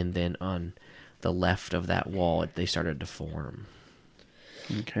more. And then on the left of that wall, they started to form.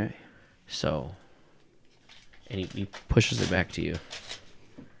 Okay. So... and he pushes it back to you.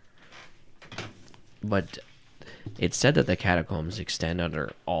 But it said that the catacombs extend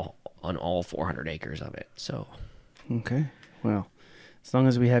on all 400 acres of it. So Okay. Well, as long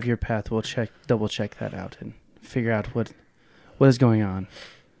as we have your path, we'll double check that out and figure out what is going on.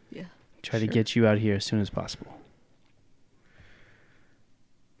 Yeah. Try to get you out here as soon as possible.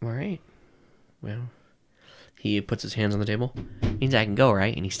 all right. Well, he puts his hands on the table. Means I can go,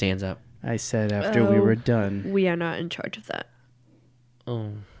 right? And he stands up. I said after we were done. We are not in charge of that.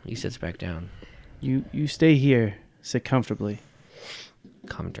 Oh, he sits back down. You stay here. Sit comfortably.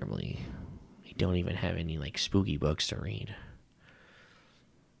 Comfortably. I don't even have any like spooky books to read.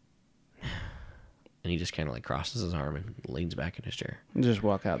 And he just kind of like crosses his arm and leans back in his chair. Just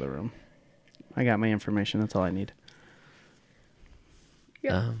walk out of the room. I got my information. That's all I need.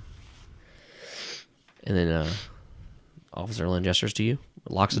 Yeah. And then Officer Lynn gestures to you,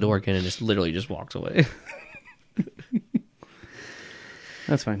 locks the door again, and just literally just walks away.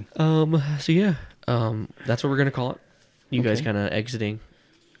 That's fine. So yeah, that's what we're gonna call it. You guys Okay. kind of exiting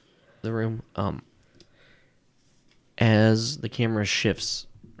the room. As the camera shifts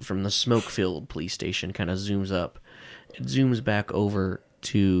from the smoke-filled police station, kind of zooms up, it zooms back over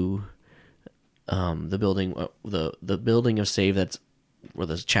to the building, the building of Save that's where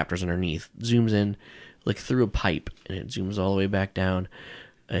the chapters underneath. Zooms in like through a pipe, and it zooms all the way back down.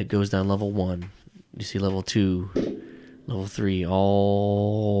 It goes down level 1. You see level 2, level 3,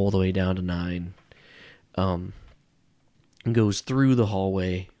 all the way down to 9. And goes through the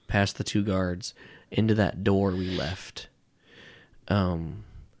hallway, past the 2 guards, into that door we left.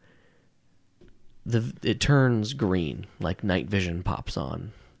 It turns green, like night vision pops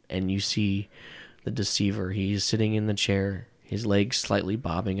on, and you see the deceiver. He's sitting in the chair, his legs slightly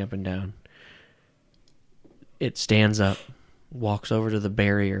bobbing up and down. It stands up, walks over to the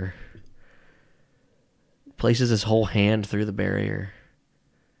barrier, places his whole hand through the barrier,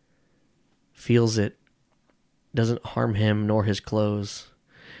 feels it, doesn't harm him nor his clothes.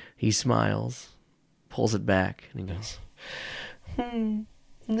 He smiles, pulls it back, and he goes,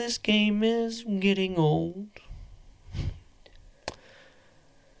 this game is getting old.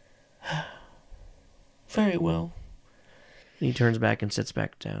 Very well. And he turns back and sits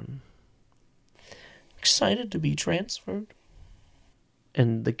back down. Excited to be transferred.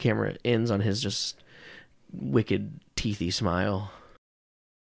 And the camera ends on his just wicked, teethy smile.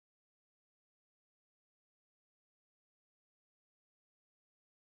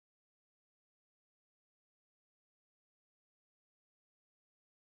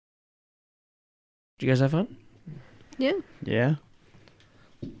 Did you guys have fun? Yeah. Yeah.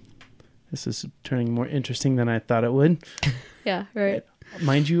 This is turning more interesting than I thought it would. Yeah, right.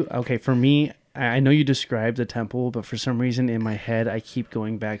 Mind you, okay, for me, I know you described the temple, but for some reason in my head, I keep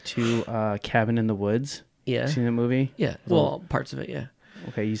going back to Cabin in the Woods. Yeah. Seen that movie? Yeah. Well, parts of it, yeah.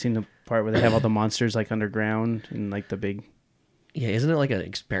 Okay, you seen the part where they have all the monsters like underground and like the big... Yeah, isn't it like an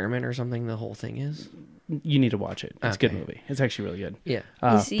experiment or something the whole thing is? You need to watch it. It's a good Okay. movie. It's actually really good. Yeah.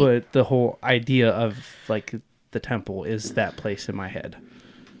 You see- But the whole idea of like the temple is that place in my head.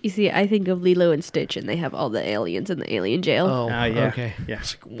 You see, I think of Lilo and Stitch, and they have all the aliens in the alien jail. Oh, yeah. okay. Yeah.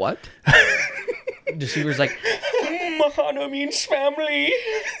 It's like, what? Deceiver's like, Mahana means family.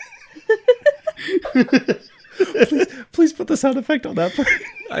 Please put the sound effect on that part.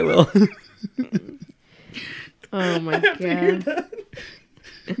 I will. Oh my god.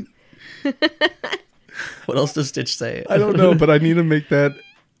 What else does Stitch say? I don't know, but I need to make that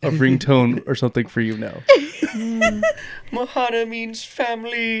a ringtone or something for you now. Mahana means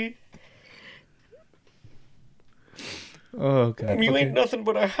family. Oh, God. You ain't nothing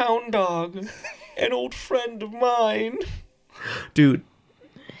but a hound dog. An old friend of mine. Dude.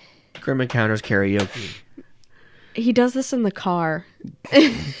 Grim Encounters karaoke. He does this in the car,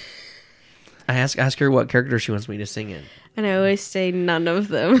 I ask her what character she wants me to sing in. and I always say none of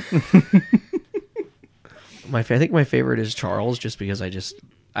them. I think my favorite is Charles, just because I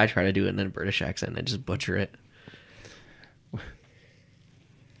try to do it in a British accent and I just butcher it.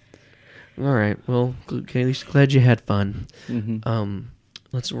 All right. Well, okay, at least glad you had fun. Mm-hmm.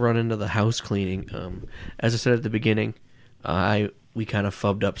 Let's run into the house cleaning. As I said at the beginning, we kind of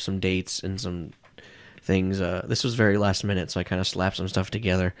fubbed up some dates and some things. This was very last minute, so I kind of slapped some stuff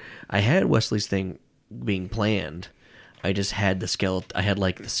together. I had Wesley's thing being planned. I just had the skeleton. I had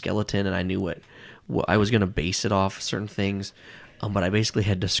like the skeleton, and I knew what I was gonna base it off certain things. But I basically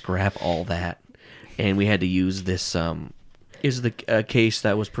had to scrap all that, and we had to use this. Is the case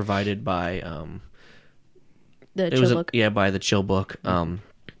that was provided by The it chill was book. by the Chill Book. It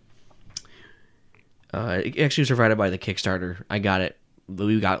actually was provided by the Kickstarter. I got it.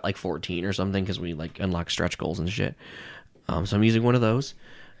 We got like 14 or something because we like unlocked stretch goals and shit. So I'm using one of those.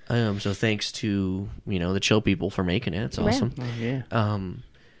 So thanks to the Chill people for making it. It's awesome. Oh, yeah.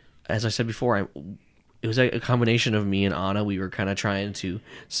 As I said before, it was a combination of me and Anna. We were kind of trying to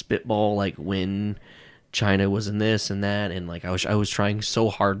spitball like when China was in this and that, and like I was trying so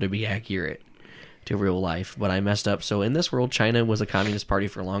hard to be accurate to real life, but I messed up. So in this world, China was a communist party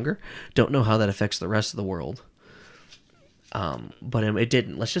for longer. Don't know how that affects the rest of the world. But it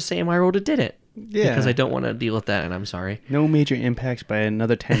didn't. Let's just say in my world it didn't. Yeah. Because I don't want to deal with that, and I'm sorry. No major impacts by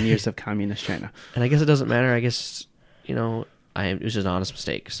another 10 years of communist China. And I guess it doesn't matter. I guess, it was just an honest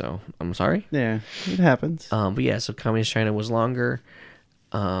mistake, so I'm sorry. Yeah, it happens. But yeah, so communist China was longer,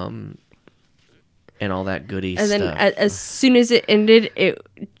 and all that goody And stuff. then as soon as it ended, it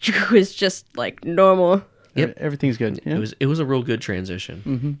was just like normal. Yep. Everything's good. Yeah. It was a real good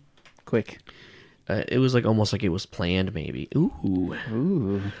transition. Quick. It was like almost like it was planned, maybe. Ooh.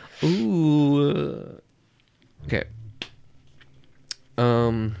 Ooh. Okay.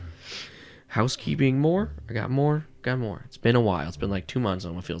 Housekeeping more. I got more. It's been a while. It's been like 2 months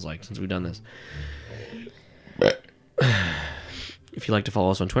on what feels like since we've done this. If you'd like to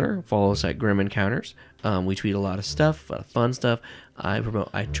follow us on Twitter, follow us at Grim Encounters. We tweet a lot of stuff, a lot of fun stuff. I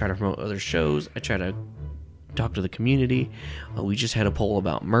try to promote other shows. I try to talk to the community. We just had a poll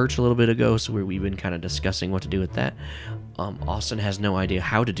about merch a little bit ago, so we've been kind of discussing what to do with that. Austin has no idea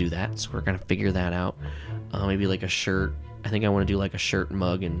how to do that, so we're going to figure that out. Maybe like a shirt. I think I want to do like a shirt,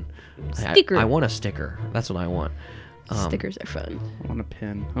 mug, and Sticker. I want a sticker. That's what I want. Stickers are fun. I want a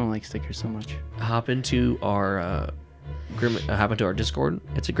pin. I don't like stickers so much. Hop into our Discord.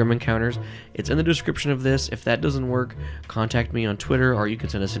 It's a Grim Encounters. It's in the description of this. If that doesn't work, contact me on Twitter, or you can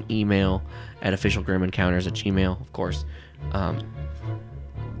send us an email at officialgrimencounters@gmail.com, of course.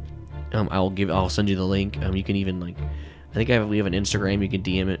 I'll send you the link. You can even we have an Instagram. You can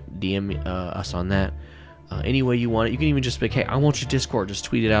DM us on that. Any way you want it. You can even just be like, hey, I want your Discord. Just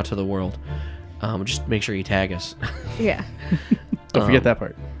tweet it out to the world. Just make sure you tag us. Yeah. Don't forget that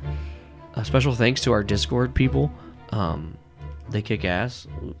part. A special thanks to our Discord people. They kick ass.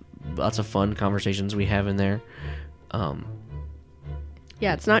 Lots of fun conversations we have in there.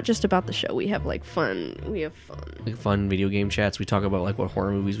 Yeah, it's not just about the show. We have fun. Like fun video game chats. We talk about what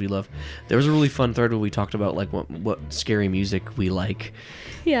horror movies we love. There was a really fun thread where we talked about what scary music we like.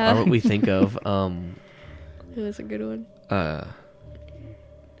 Yeah. Or what we think of. It was a good one.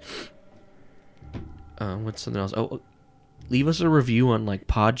 What's something else? Oh, leave us a review on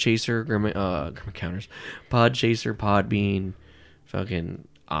Podchaser, Grim Encounters, Podchaser, Podbean, fucking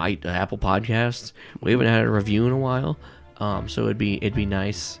Apple Podcasts. We haven't had a review in a while, so it'd be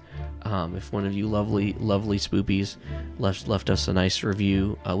nice if one of you lovely spoopies left us a nice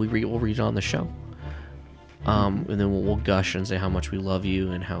review. We'll read it on the show. And then we'll gush and say how much we love you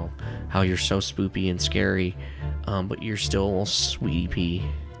and how you're so spoopy and scary, but you're still sweetie.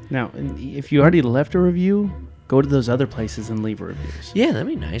 Now, if you already left a review, go to those other places and leave reviews. Yeah, that'd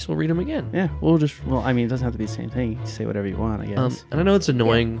be nice. We'll read them again. Yeah, it doesn't have to be the same thing. You can say whatever you want, I guess. And I know it's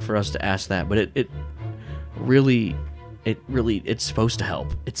annoying for us to ask that, but it really it's supposed to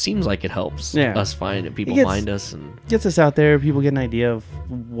help. It seems like it helps us find find us and gets us out there. People get an idea of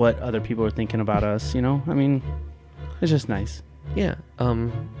what other people are thinking about us. It's just nice. Yeah.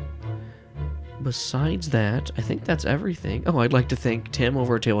 Besides that, I think that's everything. Oh, I'd like to thank Tim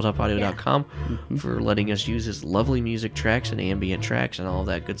over at tabletopaudio.com for letting us use his lovely music tracks and ambient tracks and all of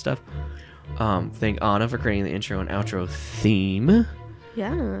that good stuff. Thank Anna for creating the intro and outro theme.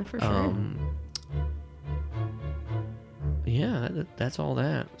 Yeah, for sure. Yeah, that's all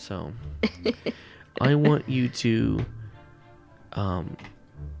that. So I want you to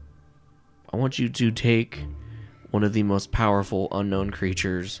take one of the most powerful unknown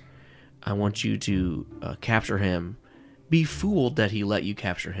creatures. I want you to capture him, be fooled that he let you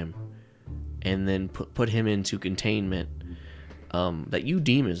capture him, and then put him into containment that you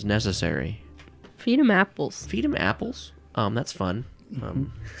deem is necessary. Feed him apples. Feed him apples. That's fun.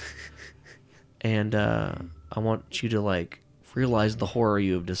 And I want you to realize the horror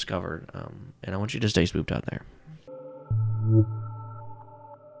you have discovered. And I want you to stay spooked out there.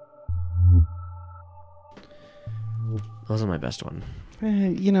 Those are my best one.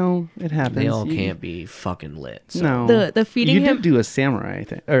 It happens. They all can't be fucking lit. So. No. The feeding you him. did do a samurai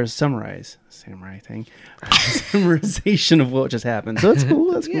thing, or samurai thing, summarization of what just happened. So that's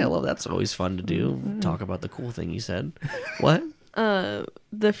cool. That's cool. Yeah, well, that's always fun to do. Talk about the cool thing you said. What?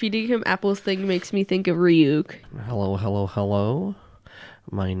 The feeding him apples thing makes me think of Ryuk. Hello.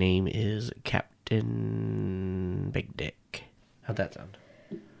 My name is Captain Big Dick. How'd that sound?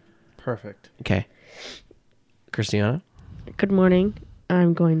 Perfect. Okay. Christiana? Good morning.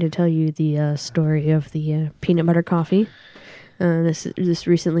 I'm going to tell you the story of the peanut butter coffee. This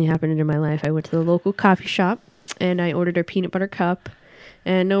recently happened in my life. I went to the local coffee shop and I ordered a peanut butter cup.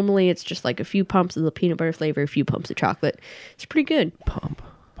 And normally it's just a few pumps of the peanut butter flavor, a few pumps of chocolate. It's pretty good. Pump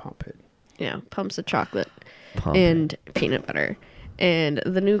it. Yeah, pumps of chocolate Pump and peanut butter. And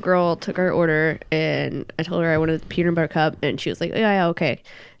the new girl took our order and I told her I wanted the peanut butter cup and she was like, yeah, okay.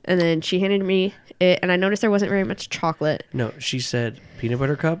 And then she handed me it, and I noticed there wasn't very much chocolate. No, she said peanut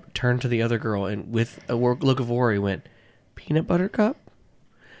butter cup, turned to the other girl, and with a look of worry went, peanut butter cup?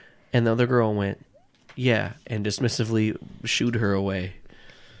 And the other girl went, yeah, and dismissively shooed her away.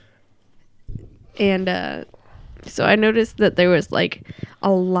 And so I noticed that there was like a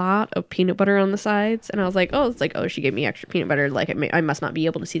lot of peanut butter on the sides, and I was like, oh, it's like, oh, she gave me extra peanut butter. Like I must not be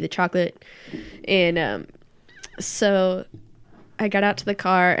able to see the chocolate. And so I got out to the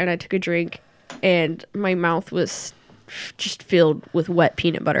car and I took a drink, and my mouth was just filled with wet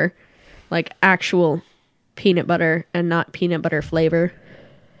peanut butter, like actual peanut butter and not peanut butter flavor.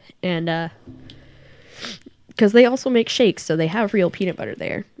 And because they also make shakes, so they have real peanut butter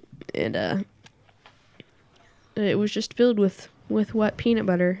there. And it was just filled with wet peanut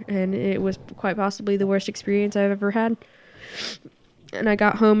butter, and it was quite possibly the worst experience I've ever had. And I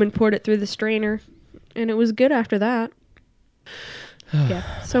got home and poured it through the strainer, and it was good after that.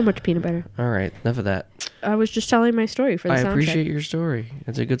 Yeah, so much peanut butter. All right, enough of that. I was just telling my story for the sound check. I appreciate your story.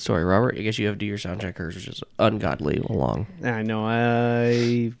 It's a good story. Robert, I guess you have to do your sound check, which is ungodly long. I know.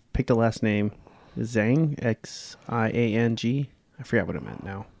 I picked a last name. Zhang, Xiang. I forgot what it meant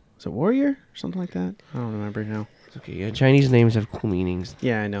now. Is it warrior or something like that? I don't remember now. Okay, yeah, Chinese names have cool meanings.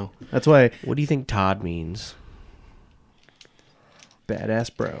 Yeah, I know. That's why. What do you think Todd means?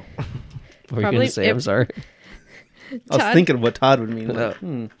 Badass bro. What were you going to say? I'm sorry. I was thinking what Todd would mean.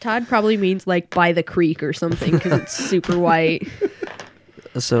 Like, Todd probably means like by the creek or something, because it's super white.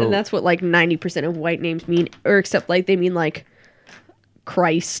 So, and that's what like 90% of white names mean, or except like they mean like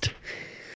Christ.